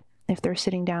around it. If they're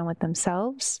sitting down with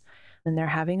themselves and they're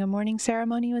having a morning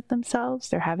ceremony with themselves,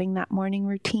 they're having that morning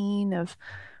routine of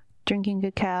drinking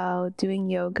cacao, doing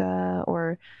yoga,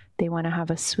 or they want to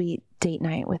have a sweet date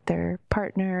night with their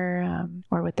partner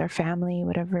or with their family,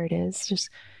 whatever it is, just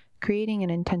creating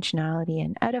an intentionality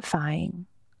and edifying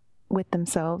with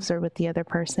themselves or with the other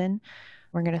person.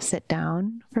 We're going to sit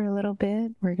down for a little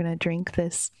bit. We're going to drink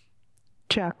this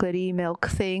chocolatey milk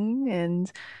thing,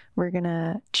 and we're going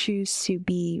to choose to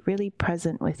be really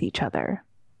present with each other.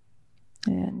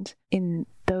 And in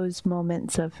those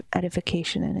moments of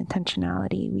edification and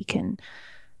intentionality, we can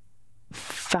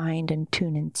find and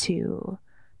tune into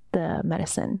the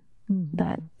medicine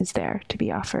that is there to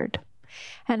be offered.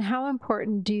 And how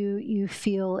important do you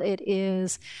feel it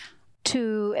is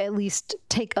to at least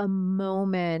take a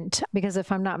moment? Because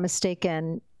if I'm not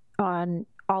mistaken, on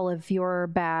all of your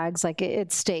bags, like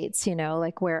it states,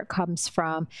 like where it comes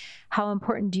from. How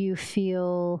important do you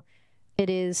feel it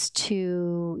is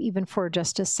to, even for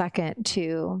just a second,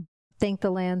 to thank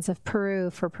the lands of Peru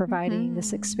for providing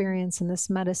this experience and this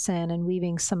medicine and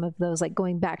weaving some of those, like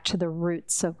going back to the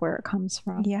roots of where it comes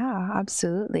from? Yeah,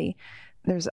 absolutely.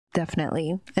 There's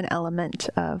definitely an element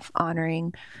of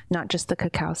honoring not just the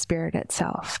cacao spirit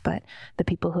itself, but the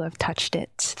people who have touched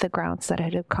it, the grounds that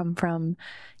it had come from,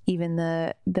 even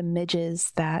the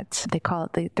midges that they call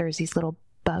it. There's these little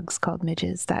bugs called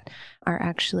midges that are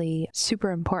actually super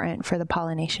important for the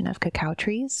pollination of cacao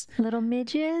trees. Little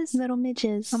midges? Little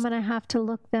midges. I'm going to have to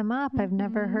look them up. I've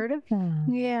never heard of them.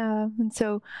 Yeah. And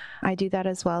so I do that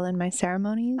as well in my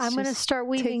ceremonies. I'm going to start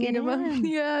weaving it in.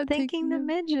 Yeah. Thanking the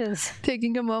midges.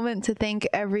 Taking a moment to thank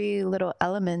every little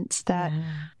element that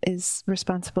is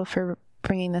responsible for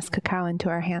bringing this cacao into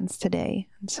our hands today.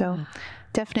 And so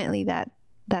definitely that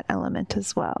element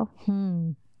as well.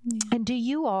 And do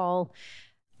you all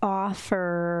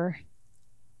offer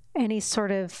any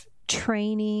sort of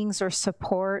trainings or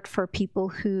support for people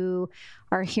who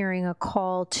are hearing a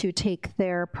call to take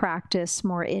their practice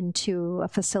more into a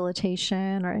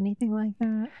facilitation or anything like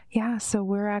that? Yeah, so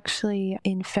we're actually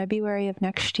in February of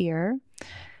next year.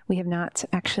 We have not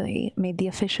actually made the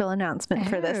official announcement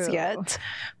for this yet,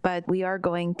 but we are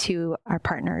going to our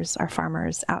partners, our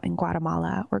farmers out in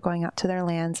Guatemala. We're going out to their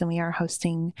lands, and we are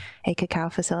hosting a cacao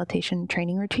facilitation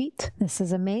training retreat. This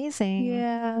is amazing.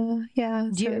 Yeah.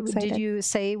 Did you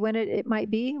say when it might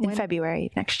be? In February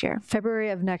of next year.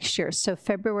 February of next year. So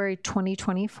February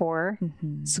 2024.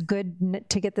 It's good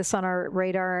to get this on our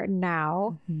radar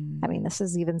now. I mean, this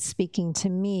is even speaking to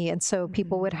me. And so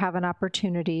people would have an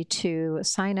opportunity to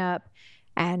sign up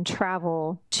and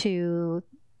travel to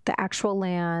the actual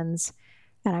lands,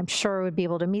 and I'm sure would be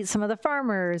able to meet some of the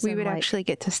farmers. We would actually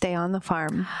get to stay on the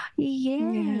farm.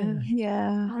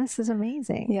 Yeah. Oh, this is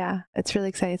amazing. Yeah, it's really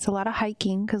exciting. It's a lot of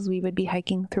hiking because we would be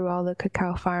hiking through all the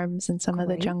cacao farms and some of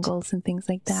the jungles and things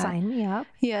like that. Sign me up.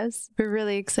 Yes, we're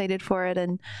really excited for it.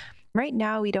 And right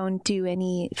now, we don't do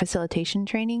any facilitation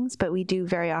trainings, but we do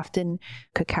very often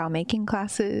cacao making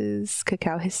classes,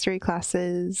 cacao history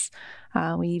classes.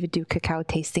 We even do cacao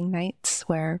tasting nights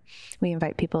where we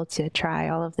invite people to try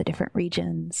all of the different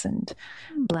regions and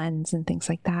blends and things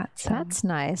like that. So. That's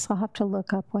nice. I'll have to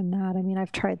look up on that. I mean,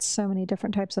 I've tried so many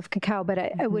different types of cacao, but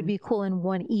it would be cool in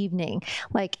one evening,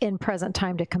 like in present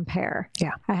time, to compare.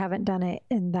 Yeah. I haven't done it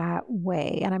in that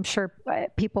way. And I'm sure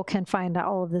people can find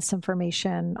all of this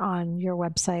information on your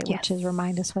website, which is,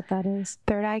 remind us what that is.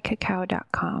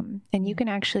 thirdeyecacao.com. And you can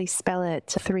actually spell it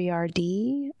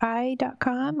 3rdi.com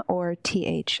or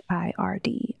thirdi.com.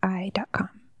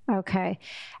 Okay.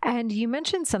 And you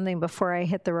mentioned something before I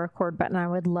hit the record button. I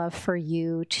would love for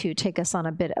you to take us on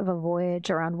a bit of a voyage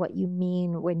around what you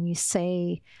mean when you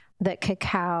say that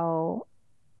cacao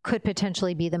could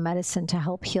potentially be the medicine to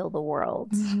help heal the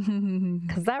world.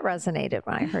 Because that resonated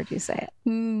when I heard you say it.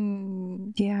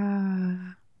 Yeah.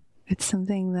 It's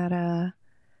something that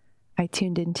I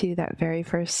tuned into that very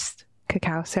first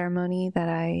cacao ceremony that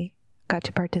I got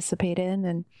to participate in,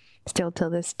 and still till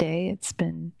this day, it's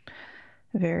been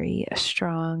very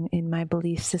strong in my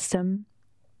belief system.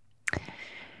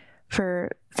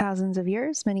 For thousands of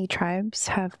years, many tribes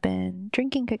have been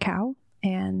drinking cacao,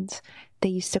 and they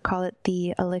used to call it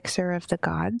the elixir of the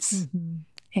gods.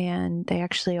 And they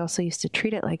actually also used to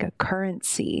treat it like a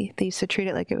currency. They used to treat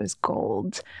it like it was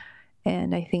gold.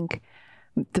 And I think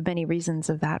the many reasons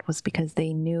of that was because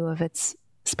they knew of its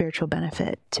spiritual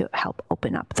benefit to help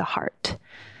open up the heart.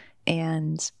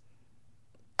 And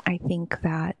I think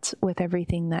that with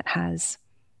everything that has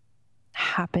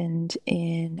happened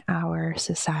in our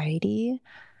society,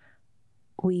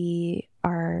 we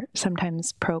are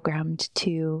sometimes programmed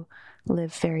to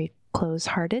live very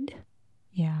close-hearted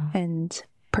and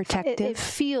protective.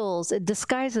 It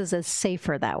disguises as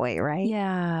safer that way, right?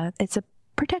 Yeah, it's a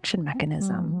protection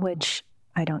mechanism, which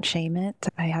I don't shame it.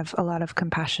 I have a lot of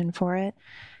compassion for it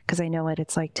because I know what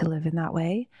it's like to live in that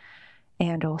way.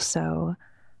 And also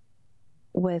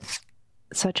with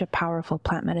such a powerful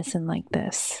plant medicine like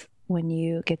this, when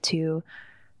you get to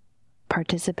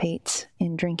participate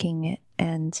in drinking it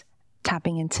and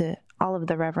tapping into all of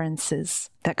the reverences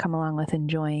that come along with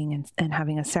enjoying and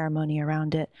having a ceremony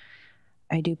around it,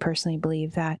 I do personally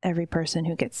believe that every person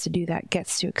who gets to do that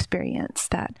gets to experience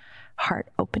that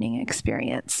heart-opening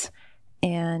experience.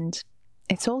 And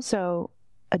it's also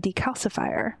a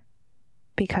decalcifier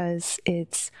because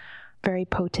it's very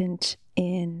potent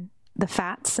in the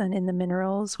fats and in the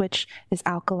minerals, which is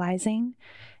alkalizing.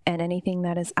 And anything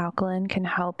that is alkaline can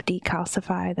help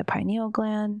decalcify the pineal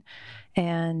gland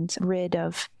and rid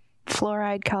of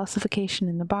fluoride calcification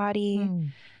in the body.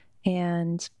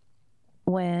 And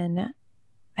when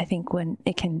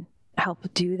it can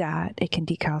help do that, it can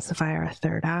decalcify our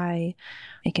third eye.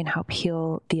 It can help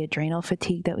heal the adrenal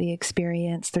fatigue that we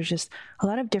experience. There's just a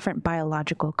lot of different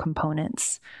biological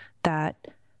components that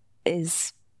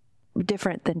is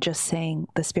different than just saying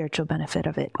the spiritual benefit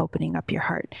of it opening up your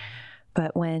heart.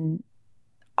 But when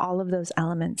all of those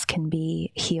elements can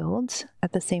be healed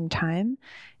at the same time,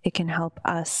 it can help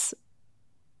us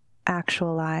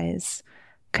actualize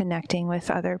connecting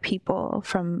with other people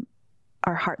from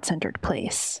our heart-centered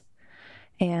place.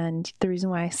 And the reason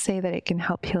why I say that it can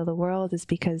help heal the world is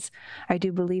because I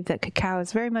do believe that cacao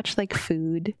is very much like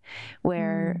food,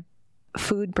 where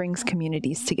food brings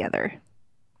communities together.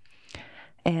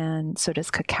 And so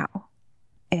does cacao.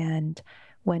 And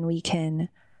when we can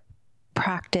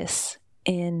practice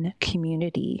in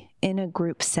community, in a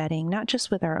group setting, not just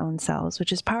with our own selves,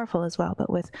 which is powerful as well, but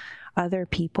with other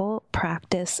people,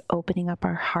 practice opening up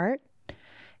our heart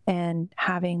and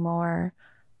having more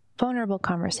vulnerable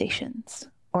conversations,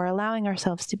 or allowing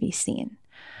ourselves to be seen,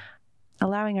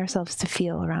 allowing ourselves to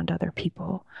feel around other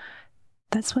people.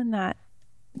 That's when that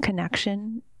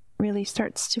connection really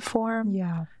starts to form.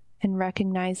 Yeah. And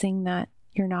recognizing that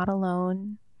you're not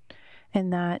alone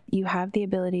and that you have the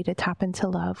ability to tap into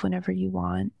love whenever you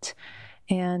want.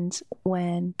 And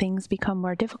when things become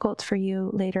more difficult for you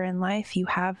later in life, you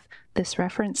have this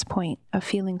reference point of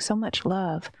feeling so much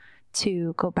love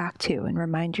to go back to and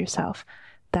remind yourself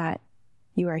that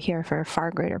you are here for a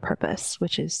far greater purpose,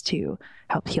 which is to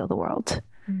help heal the world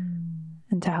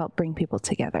and to help bring people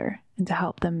together and to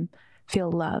help them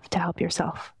feel loved, to help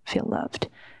yourself feel loved.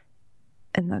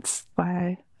 And that's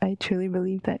why I truly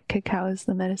believe that cacao is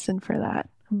the medicine for that.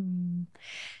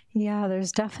 Yeah,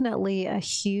 there's definitely a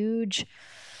huge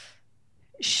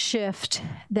shift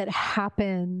that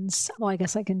happens. Well, I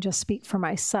guess I can just speak for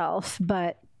myself,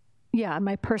 but yeah,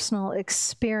 my personal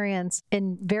experience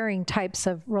in varying types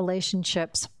of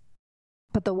relationships.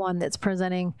 But the one that's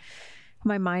presenting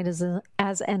my mind as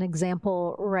an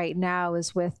example right now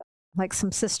is with like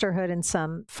some sisterhood and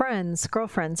some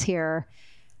girlfriends here.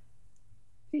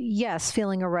 Yes,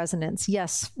 feeling a resonance.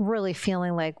 Yes, really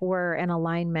feeling like we're in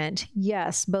alignment.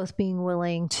 Yes, both being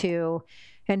willing to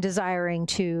and desiring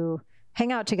to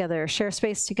hang out together, share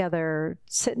space together,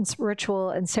 sit in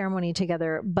ritual and ceremony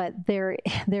together. But there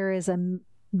is a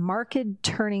marked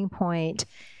turning point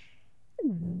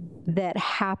that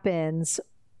happens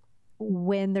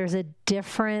when there's a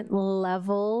different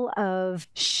level of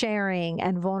sharing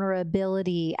and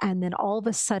vulnerability. And then all of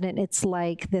a sudden it's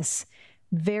like this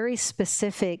very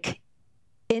specific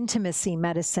intimacy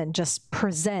medicine just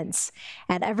presents.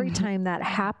 And every time that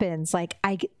happens, like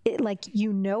it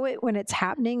when it's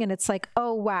happening, and it's like,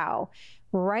 oh, wow,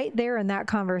 right there in that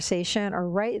conversation or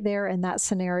right there in that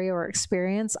scenario or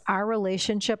experience, our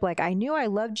relationship, like I knew I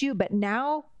loved you, but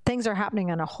now things are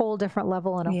happening on a whole different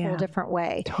level in a whole different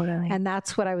way. Totally. And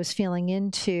that's what I was feeling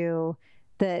into,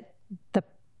 that the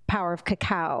power of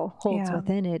cacao holds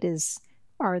within it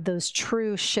are those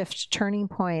true shift turning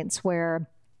points where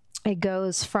it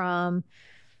goes from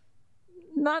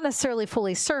not necessarily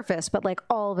fully surface, but like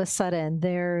all of a sudden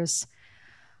there's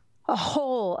a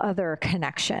whole other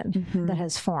connection that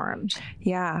has formed.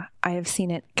 Yeah, I have seen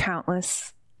it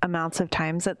countless amounts of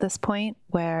times at this point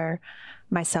where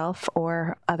myself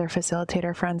or other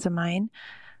facilitator friends of mine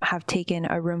have taken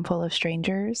a room full of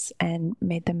strangers and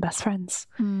made them best friends.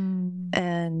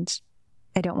 And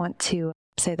I don't want to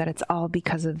say that it's all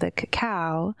because of the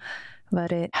cacao,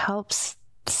 but it helps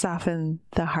soften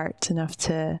the heart enough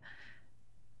to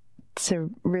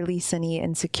release any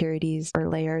insecurities or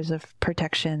layers of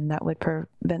protection that would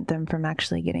prevent them from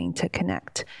actually getting to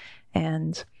connect.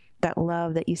 And that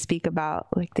love that you speak about,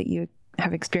 like that you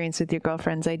have experienced with your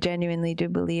girlfriends, I genuinely do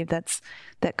believe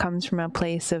that comes from a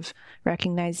place of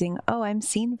recognizing, oh, I'm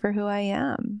seen for who I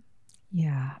am.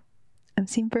 Yeah. I'm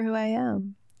seen for who I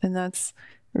am. And that's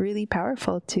really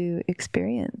powerful to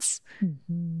experience.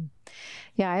 Mm-hmm.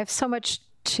 Yeah, I have so much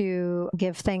to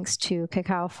give thanks to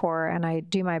cacao for, and I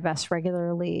do my best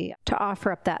regularly to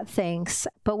offer up that thanks.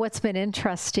 But what's been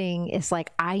interesting is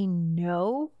like, I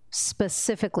know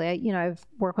specifically, I've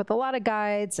worked with a lot of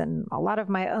guides and a lot of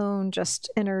my own just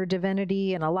inner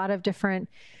divinity and a lot of different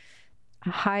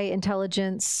high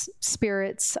intelligence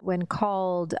spirits when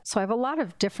called. So I have a lot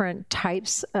of different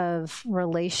types of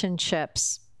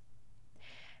relationships.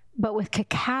 But with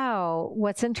cacao,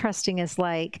 what's interesting is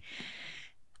like,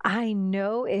 I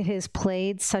know it has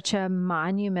played such a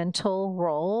monumental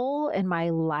role in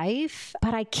my life,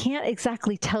 but I can't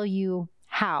exactly tell you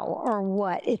how or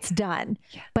what it's done.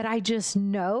 Yeah. But I just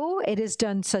know it has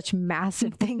done such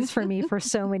massive things for me for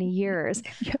so many years.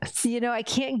 Yes. I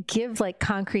can't give like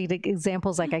concrete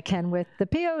examples like I can with the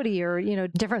peyote or,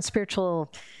 different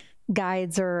spiritual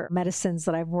guides or medicines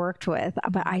that I've worked with.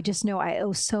 But I just know I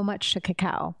owe so much to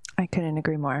cacao. I couldn't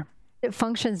agree more. It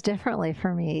functions differently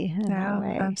for me in that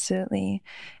way. Absolutely.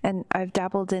 And I've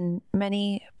dabbled in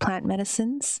many plant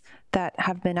medicines that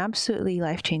have been absolutely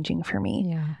life-changing for me.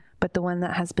 Yeah. But the one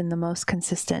that has been the most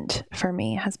consistent for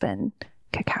me has been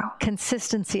cacao.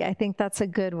 Consistency. I think that's a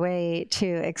good way to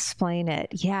explain it.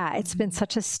 Yeah. It's been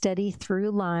such a steady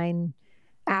through line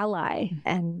ally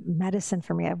and medicine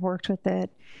for me. I've worked with it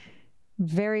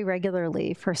very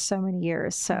regularly for so many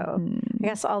years. So I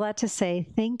guess all that to say,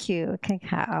 thank you,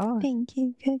 cacao. Thank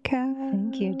you, cacao.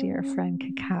 Thank you, dear friend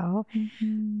cacao.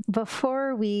 Mm-hmm.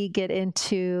 Before we get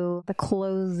into the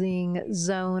closing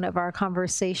zone of our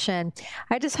conversation,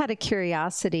 I just had a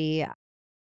curiosity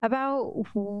about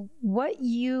what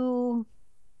you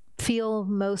feel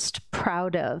most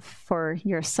proud of for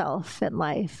yourself in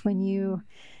life when you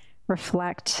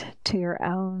reflect to your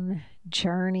own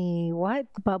journey. What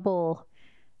bubble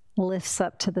lifts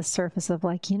up to the surface of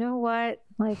like, you know what?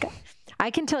 Like,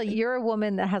 I can tell you're a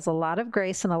woman that has a lot of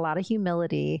grace and a lot of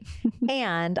humility.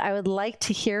 And I would like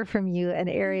to hear from you an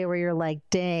area where you're like,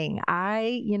 dang,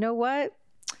 you know what?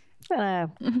 I'm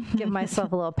gonna give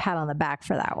myself a little pat on the back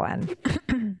for that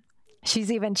one.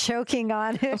 She's even choking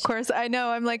on it. Of course, I know.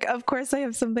 I'm like, of course I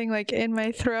have something like in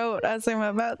my throat as I'm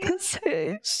about to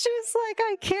say. She's like,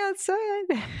 I can't say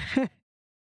it.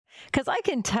 Because I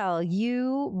can tell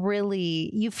you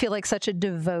feel like such a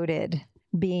devoted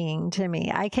being to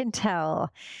me. I can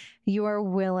tell you are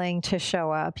willing to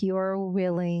show up. You are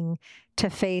willing to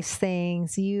face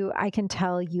things. I can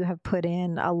tell you have put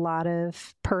in a lot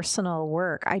of personal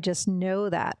work. I just know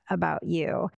that about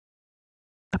you.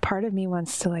 A part of me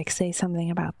wants to like say something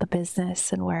about the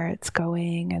business and where it's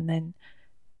going. And then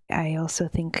I also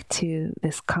think to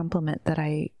this compliment that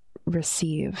I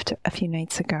received a few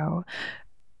nights ago.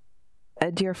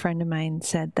 A dear friend of mine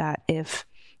said that if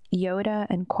Yoda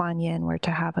and Kuan Yin were to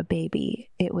have a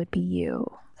baby, it would be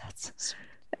you. That's so sweet.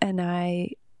 And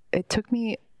it took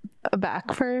me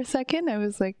aback for a second. I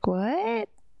was like, what?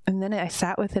 And then I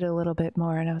sat with it a little bit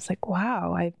more and I was like,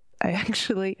 wow, I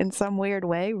actually, in some weird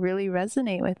way, really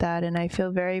resonate with that. And I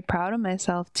feel very proud of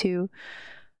myself to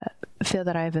feel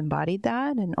that I've embodied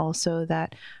that, and also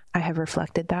that I have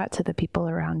reflected that to the people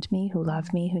around me who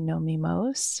love me, who know me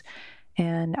most.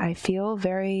 And I feel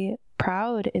very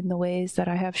proud in the ways that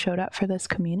I have showed up for this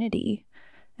community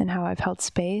and how I've held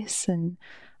space and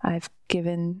I've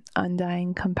given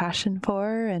undying compassion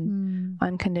for and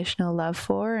unconditional love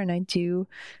for. And I do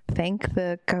thank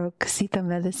the Casita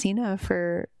Medicina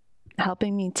for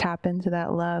helping me tap into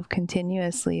that love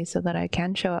continuously so that I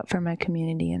can show up for my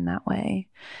community in that way.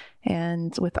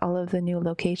 And with all of the new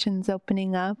locations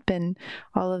opening up and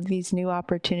all of these new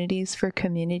opportunities for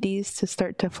communities to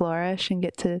start to flourish and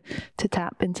get to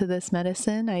tap into this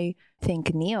medicine, I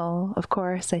thank Neil, of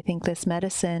course. I thank this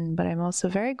medicine, but I'm also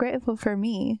very grateful for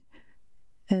me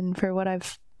and for what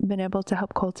I've been able to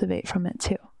help cultivate from it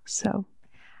too. So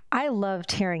I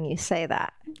loved hearing you say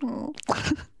that.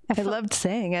 I loved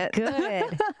saying it.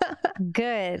 Good.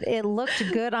 Good. It looked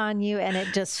good on you, and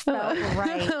it just felt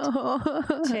right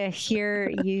to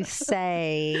hear you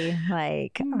say,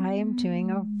 like, I am doing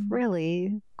a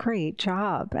really great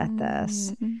job at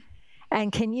this.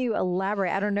 And can you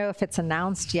elaborate? I don't know if it's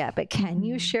announced yet, but can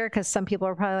you share? Because some people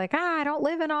are probably like, I don't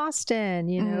live in Austin.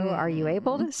 You know, are you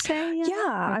able to say?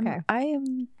 Yeah, Okay.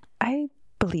 I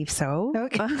believe so.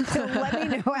 Okay. So let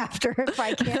me know after if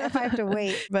I have to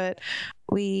wait. But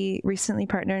we recently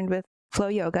partnered with Flow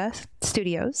Yoga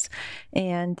Studios,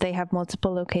 and they have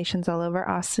multiple locations all over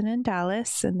Austin and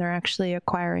Dallas, and they're actually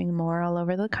acquiring more all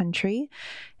over the country.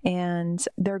 And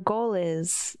their goal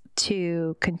is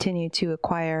to continue to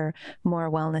acquire more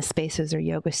wellness spaces or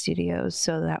yoga studios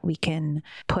so that we can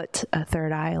put a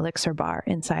third eye elixir bar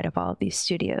inside of all of these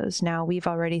studios. Now, we've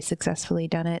already successfully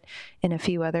done it in a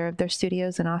few other of their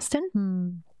studios in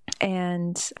Austin.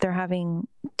 And they're having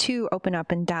 2 open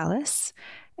up in Dallas.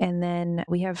 And then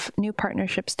we have new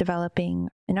partnerships developing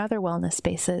in other wellness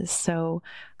spaces. So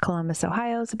Columbus,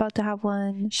 Ohio is about to have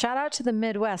one. Shout out to the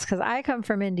Midwest, because I come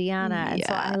from Indiana. And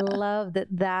so I love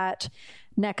that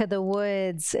neck of the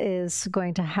woods is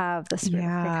going to have the Spirit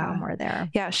of Cacao more there.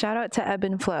 Yeah, shout out to Ebb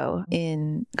and Flow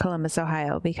in Columbus,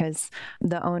 Ohio, because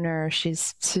the owner,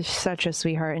 she's such a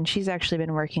sweetheart, and she's actually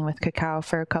been working with cacao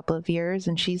for a couple of years,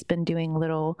 and she's been doing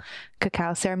little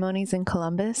cacao ceremonies in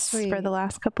Columbus for the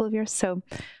last couple of years. So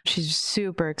she's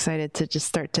super excited to just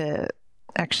start to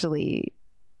actually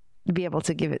be able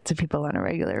to give it to people on a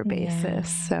regular basis.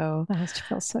 So that has to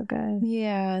feel so good.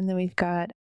 Yeah, and then we've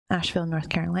got Asheville, North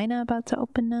Carolina about to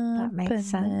open up. That makes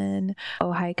sense. Then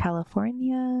Ojai,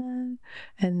 California.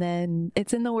 And then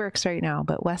it's in the works right now,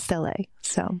 but West LA.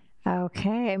 So.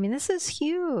 Okay. I mean, this is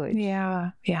huge.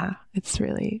 Yeah. It's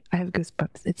really, I have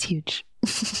goosebumps. It's huge.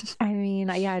 I mean,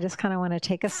 I just kind of want to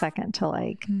take a second to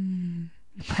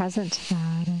be present to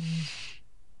that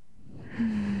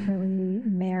and really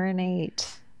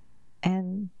marinate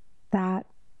and that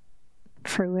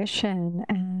fruition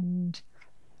and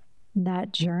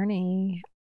that journey,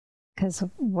 because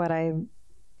what I'm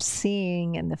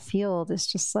seeing in the field is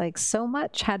just so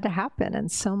much had to happen and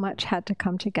so much had to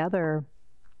come together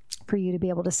for you to be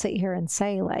able to sit here and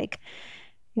say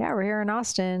we're here in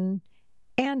Austin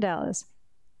and Dallas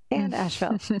and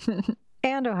Asheville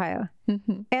and Ohio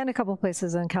and a couple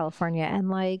places in California.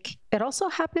 And it also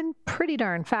happened pretty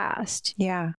darn fast.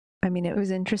 Yeah. I mean, it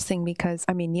was interesting because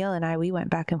Neil and I, we went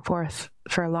back and forth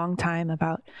for a long time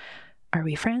about, are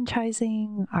we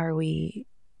franchising? Are we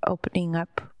opening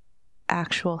up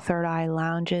actual third eye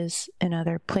lounges in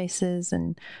other places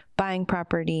and buying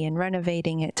property and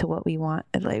renovating it to what we want?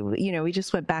 We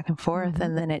just went back and forth.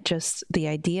 And then the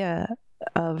idea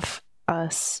of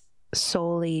us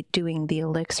solely doing the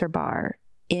elixir bar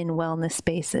in wellness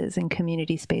spaces and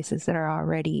community spaces that are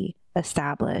already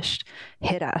established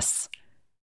hit us.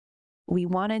 We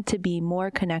wanted to be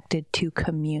more connected to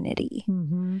community.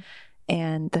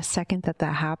 And the second that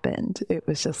happened, it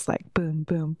was just boom,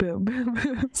 boom, boom, boom,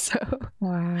 boom. So,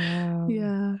 wow.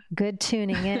 Yeah. Good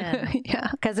tuning in. Yeah.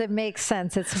 Because it makes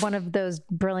sense. It's one of those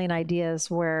brilliant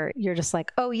ideas where you're just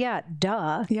oh, yeah,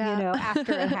 duh. Yeah.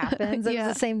 After it happens. It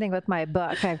was the same thing with my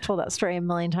book. I've told that story a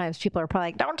million times. People are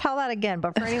probably don't tell that again.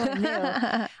 But for anyone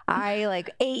new, I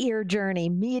 8-year journey,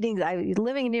 meetings. I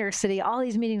living in New York City, all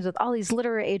these meetings with all these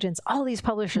literary agents, all these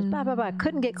publishers, blah, blah, blah.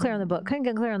 Couldn't get clear on the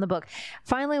book.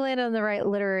 Finally landed on the right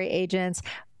literary agents.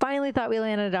 Finally thought we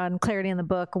landed on clarity in the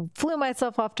book. Flew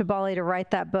myself off to Bali to write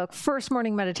that book. First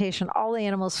morning meditation, all the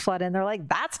animals flood in. They're like,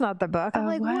 that's not the book.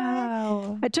 I'm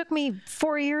wow. What? It took me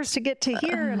 4 years to get to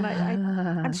here. And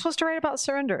I'm supposed to write about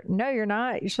surrender. No, you're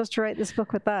not. You're supposed to write this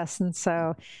book with us. And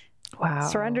so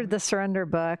surrendered the surrender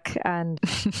book and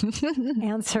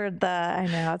answered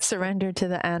surrender to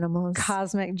the animals.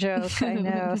 Cosmic joke, I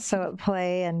know. So at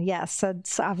play, and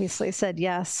obviously said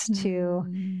yes to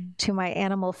my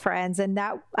animal friends. And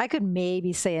that I could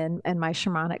maybe say in my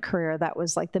shamanic career, that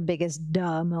was the biggest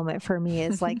duh moment for me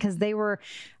is because they were,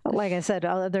 like I said,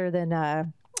 other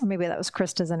than, maybe that was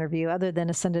Krista's interview, other than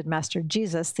Ascended Master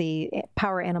Jesus, the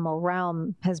power animal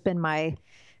realm has been my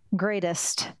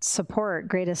greatest support,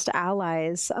 greatest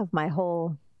allies of my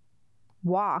whole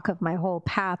walk, of my whole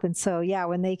path. And so,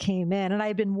 when they came in, and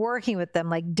I'd been working with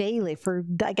them daily for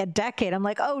a decade, I'm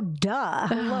oh, duh.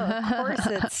 Hello, of course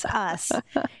it's us.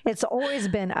 It's always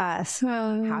been us.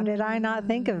 How did I not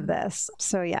think of this?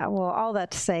 So all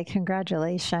that to say,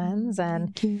 congratulations.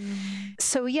 And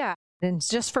so, and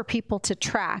just for people to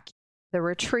track the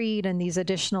retreat and these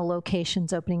additional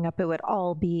locations opening up, it would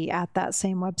all be at that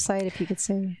same website, if you could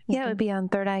say. Yeah, it would be on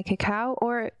Third Eye Cacao,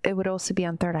 or it would also be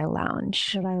on Third Eye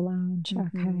Lounge. Third Eye Lounge,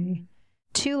 okay.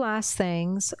 2 last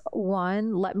things.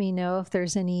 1, let me know if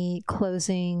there's any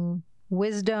closing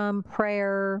wisdom,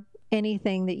 prayer,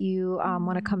 anything that you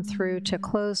want to come through to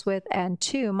close with. And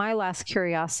 2, my last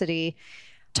curiosity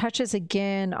touches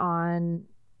again on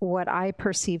what I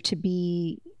perceive to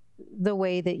be the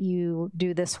way that you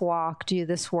do this walk, do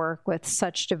this work with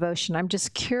such devotion. I'm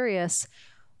just curious,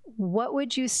 what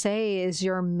would you say is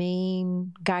your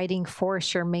main guiding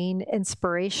force, your main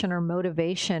inspiration or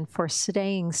motivation for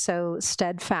staying so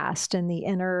steadfast in the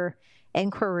inner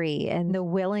inquiry and the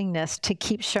willingness to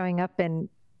keep showing up and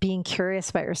being curious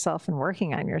about yourself and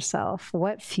working on yourself?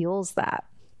 What fuels that?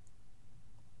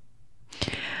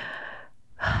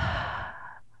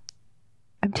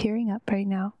 I'm tearing up right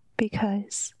now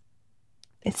because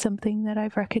it's something that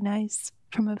I've recognized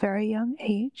from a very young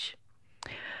age.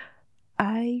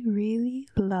 I really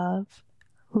love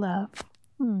love.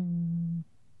 I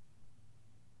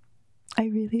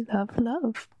really love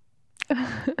love.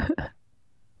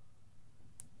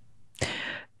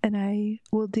 And I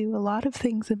will do a lot of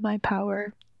things in my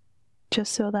power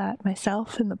just so that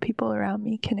myself and the people around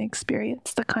me can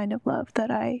experience the kind of love that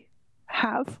I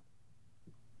have.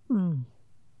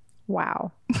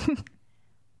 Wow.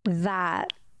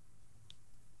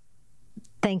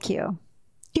 Thank you.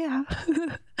 Yeah.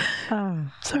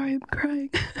 Sorry, I'm crying.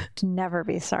 Never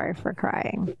be sorry for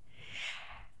crying.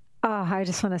 Oh, I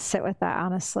just want to sit with that,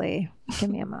 honestly. Give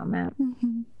me a moment.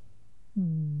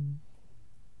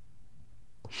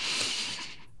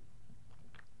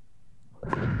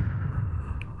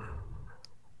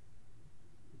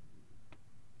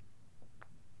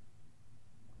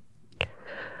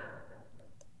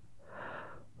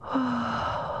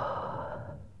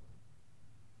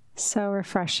 So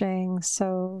refreshing,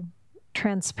 so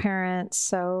transparent,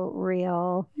 so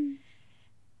real,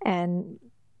 and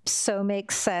so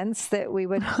makes sense that we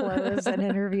would close an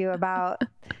interview about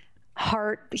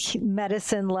heart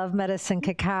medicine, love medicine,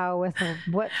 cacao with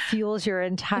what fuels your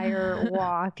entire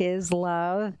walk is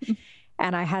love.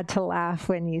 And I had to laugh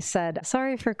when you said,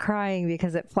 sorry for crying,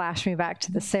 because it flashed me back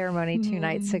to the ceremony 2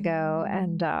 nights ago.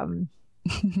 And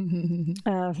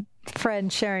a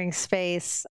friend sharing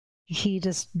space, he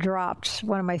just dropped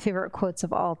one of my favorite quotes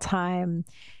of all time.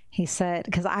 He said,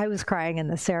 because I was crying in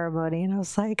the ceremony, and I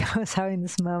was having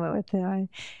this moment with him.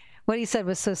 What he said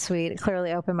was so sweet. It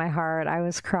clearly opened my heart. I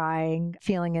was crying,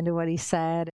 feeling into what he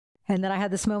said. And then I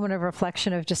had this moment of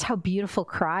reflection of just how beautiful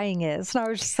crying is. And I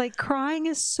was just like, crying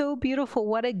is so beautiful.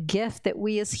 What a gift that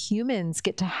we as humans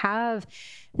get to have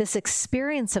this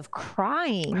experience of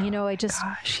crying. I just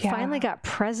finally got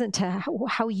present to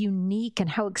how unique and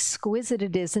how exquisite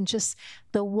it is. And just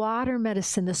the water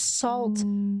medicine, the salt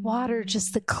water,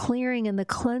 just the clearing and the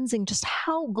cleansing, just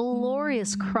how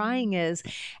glorious crying is.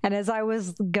 And as I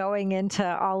was going into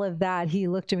all of that, he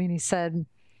looked at me and he said,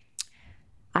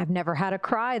 I've never had a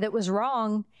cry that was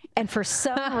wrong. And for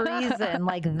some reason,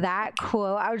 like that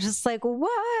quote, I was just like,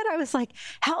 what? I was like,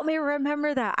 help me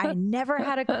remember that. I never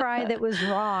had a cry that was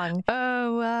wrong.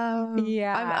 Oh, wow.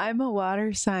 Yeah. I'm a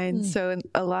water sign. So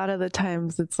a lot of the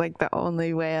times it's like the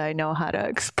only way I know how to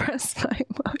express my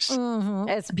emotions.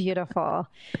 It's beautiful.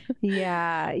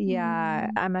 Yeah. Yeah.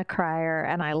 I'm a crier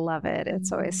and I love it.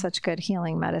 It's always such good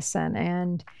healing medicine.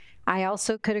 And I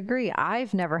also could agree.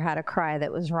 I've never had a cry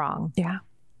that was wrong. Yeah.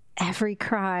 Every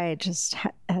cry just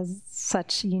has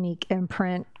such unique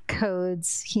imprint,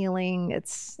 codes, healing.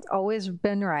 It's always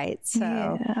been right.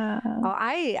 So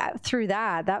through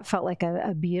that felt like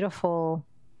a beautiful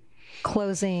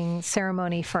closing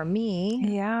ceremony for me.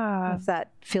 Yeah. If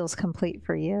that feels complete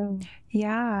for you.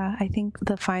 Yeah. I think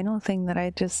the final thing that I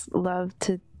just love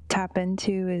to tap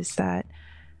into is that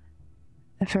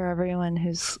for everyone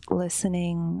who's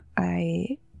listening,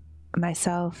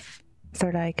 myself,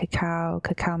 Third Eye Cacao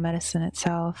medicine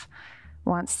itself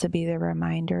wants to be the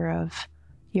reminder of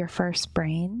your first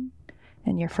brain,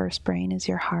 and your first brain is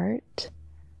your heart.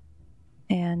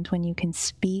 And when you can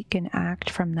speak and act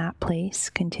from that place,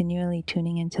 continually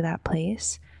tuning into that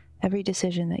place, every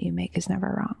decision that you make is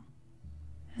never wrong.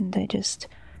 And I just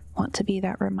want to be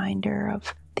that reminder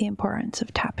of the importance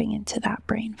of tapping into that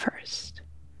brain first.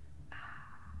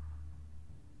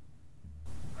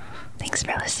 Thanks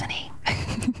for listening.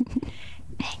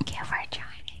 Thank you for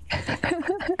joining. I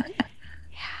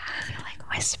feel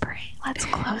like whispering. Let's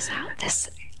close out this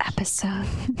episode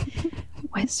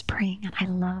whispering. And I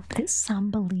love that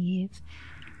some believe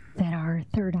that our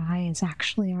third eye is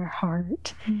actually our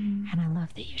heart. And I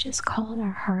love that you just called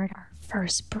our heart our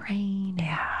first brain.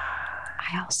 Yeah.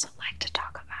 I also like to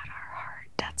talk about our heart.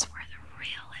 That's where the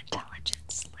real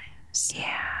intelligence lives.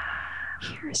 Yeah.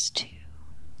 Here's to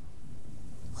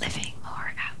living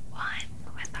more at one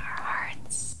with our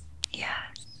hearts.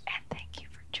 Yes. And thank you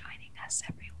for joining us,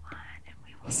 everyone. And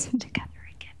we will sit together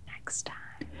again next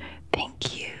time.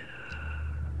 Thank you.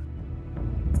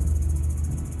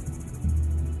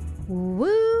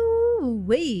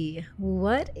 Woo-wee.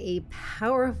 What a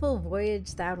powerful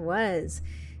voyage that was.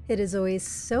 It is always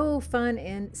so fun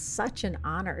and such an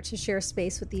honor to share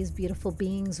space with these beautiful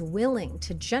beings willing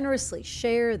to generously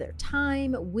share their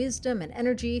time, wisdom, and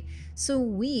energy so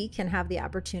we can have the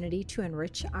opportunity to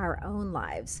enrich our own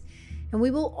lives. And we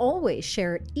will always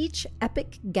share each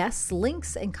epic guest's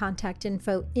links and contact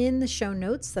info in the show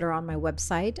notes that are on my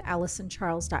website,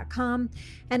 AllisonCharles.com,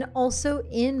 and also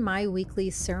in my weekly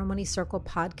Ceremony Circle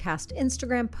podcast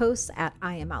Instagram posts at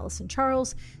I am Allison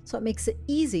Charles, so it makes it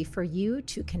easy for you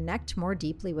to connect more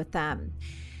deeply with them.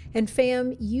 And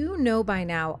fam, you know by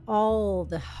now all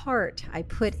the heart I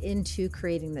put into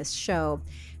creating this show,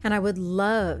 and I would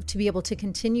love to be able to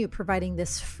continue providing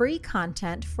this free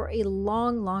content for a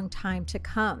long, long time to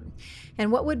come.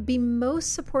 And what would be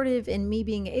most supportive in me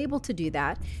being able to do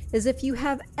that is if you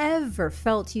have ever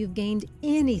felt you've gained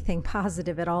anything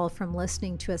positive at all from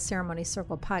listening to a Ceremony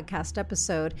Circle podcast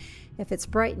episode, if it's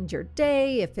brightened your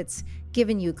day, if it's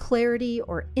given you clarity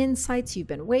or insights you've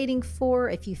been waiting for,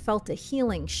 if you felt a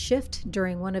healing shift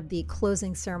during one of the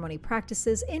closing ceremony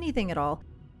practices, anything at all,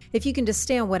 if you can just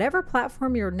stay on whatever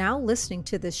platform you're now listening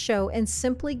to this show and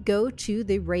simply go to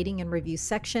the rating and review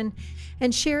section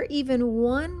and share even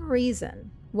one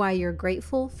reason why you're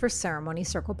grateful for Ceremony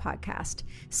Circle Podcast.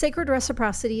 Sacred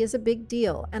reciprocity is a big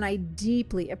deal, and I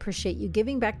deeply appreciate you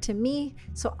giving back to me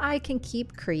so I can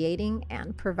keep creating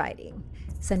and providing.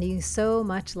 Sending you so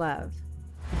much love.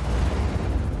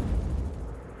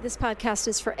 This podcast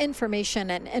is for information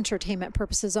and entertainment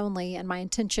purposes only, and my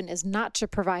intention is not to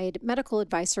provide medical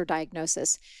advice or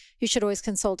diagnosis. You should always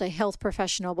consult a health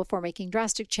professional before making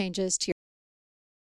drastic changes to your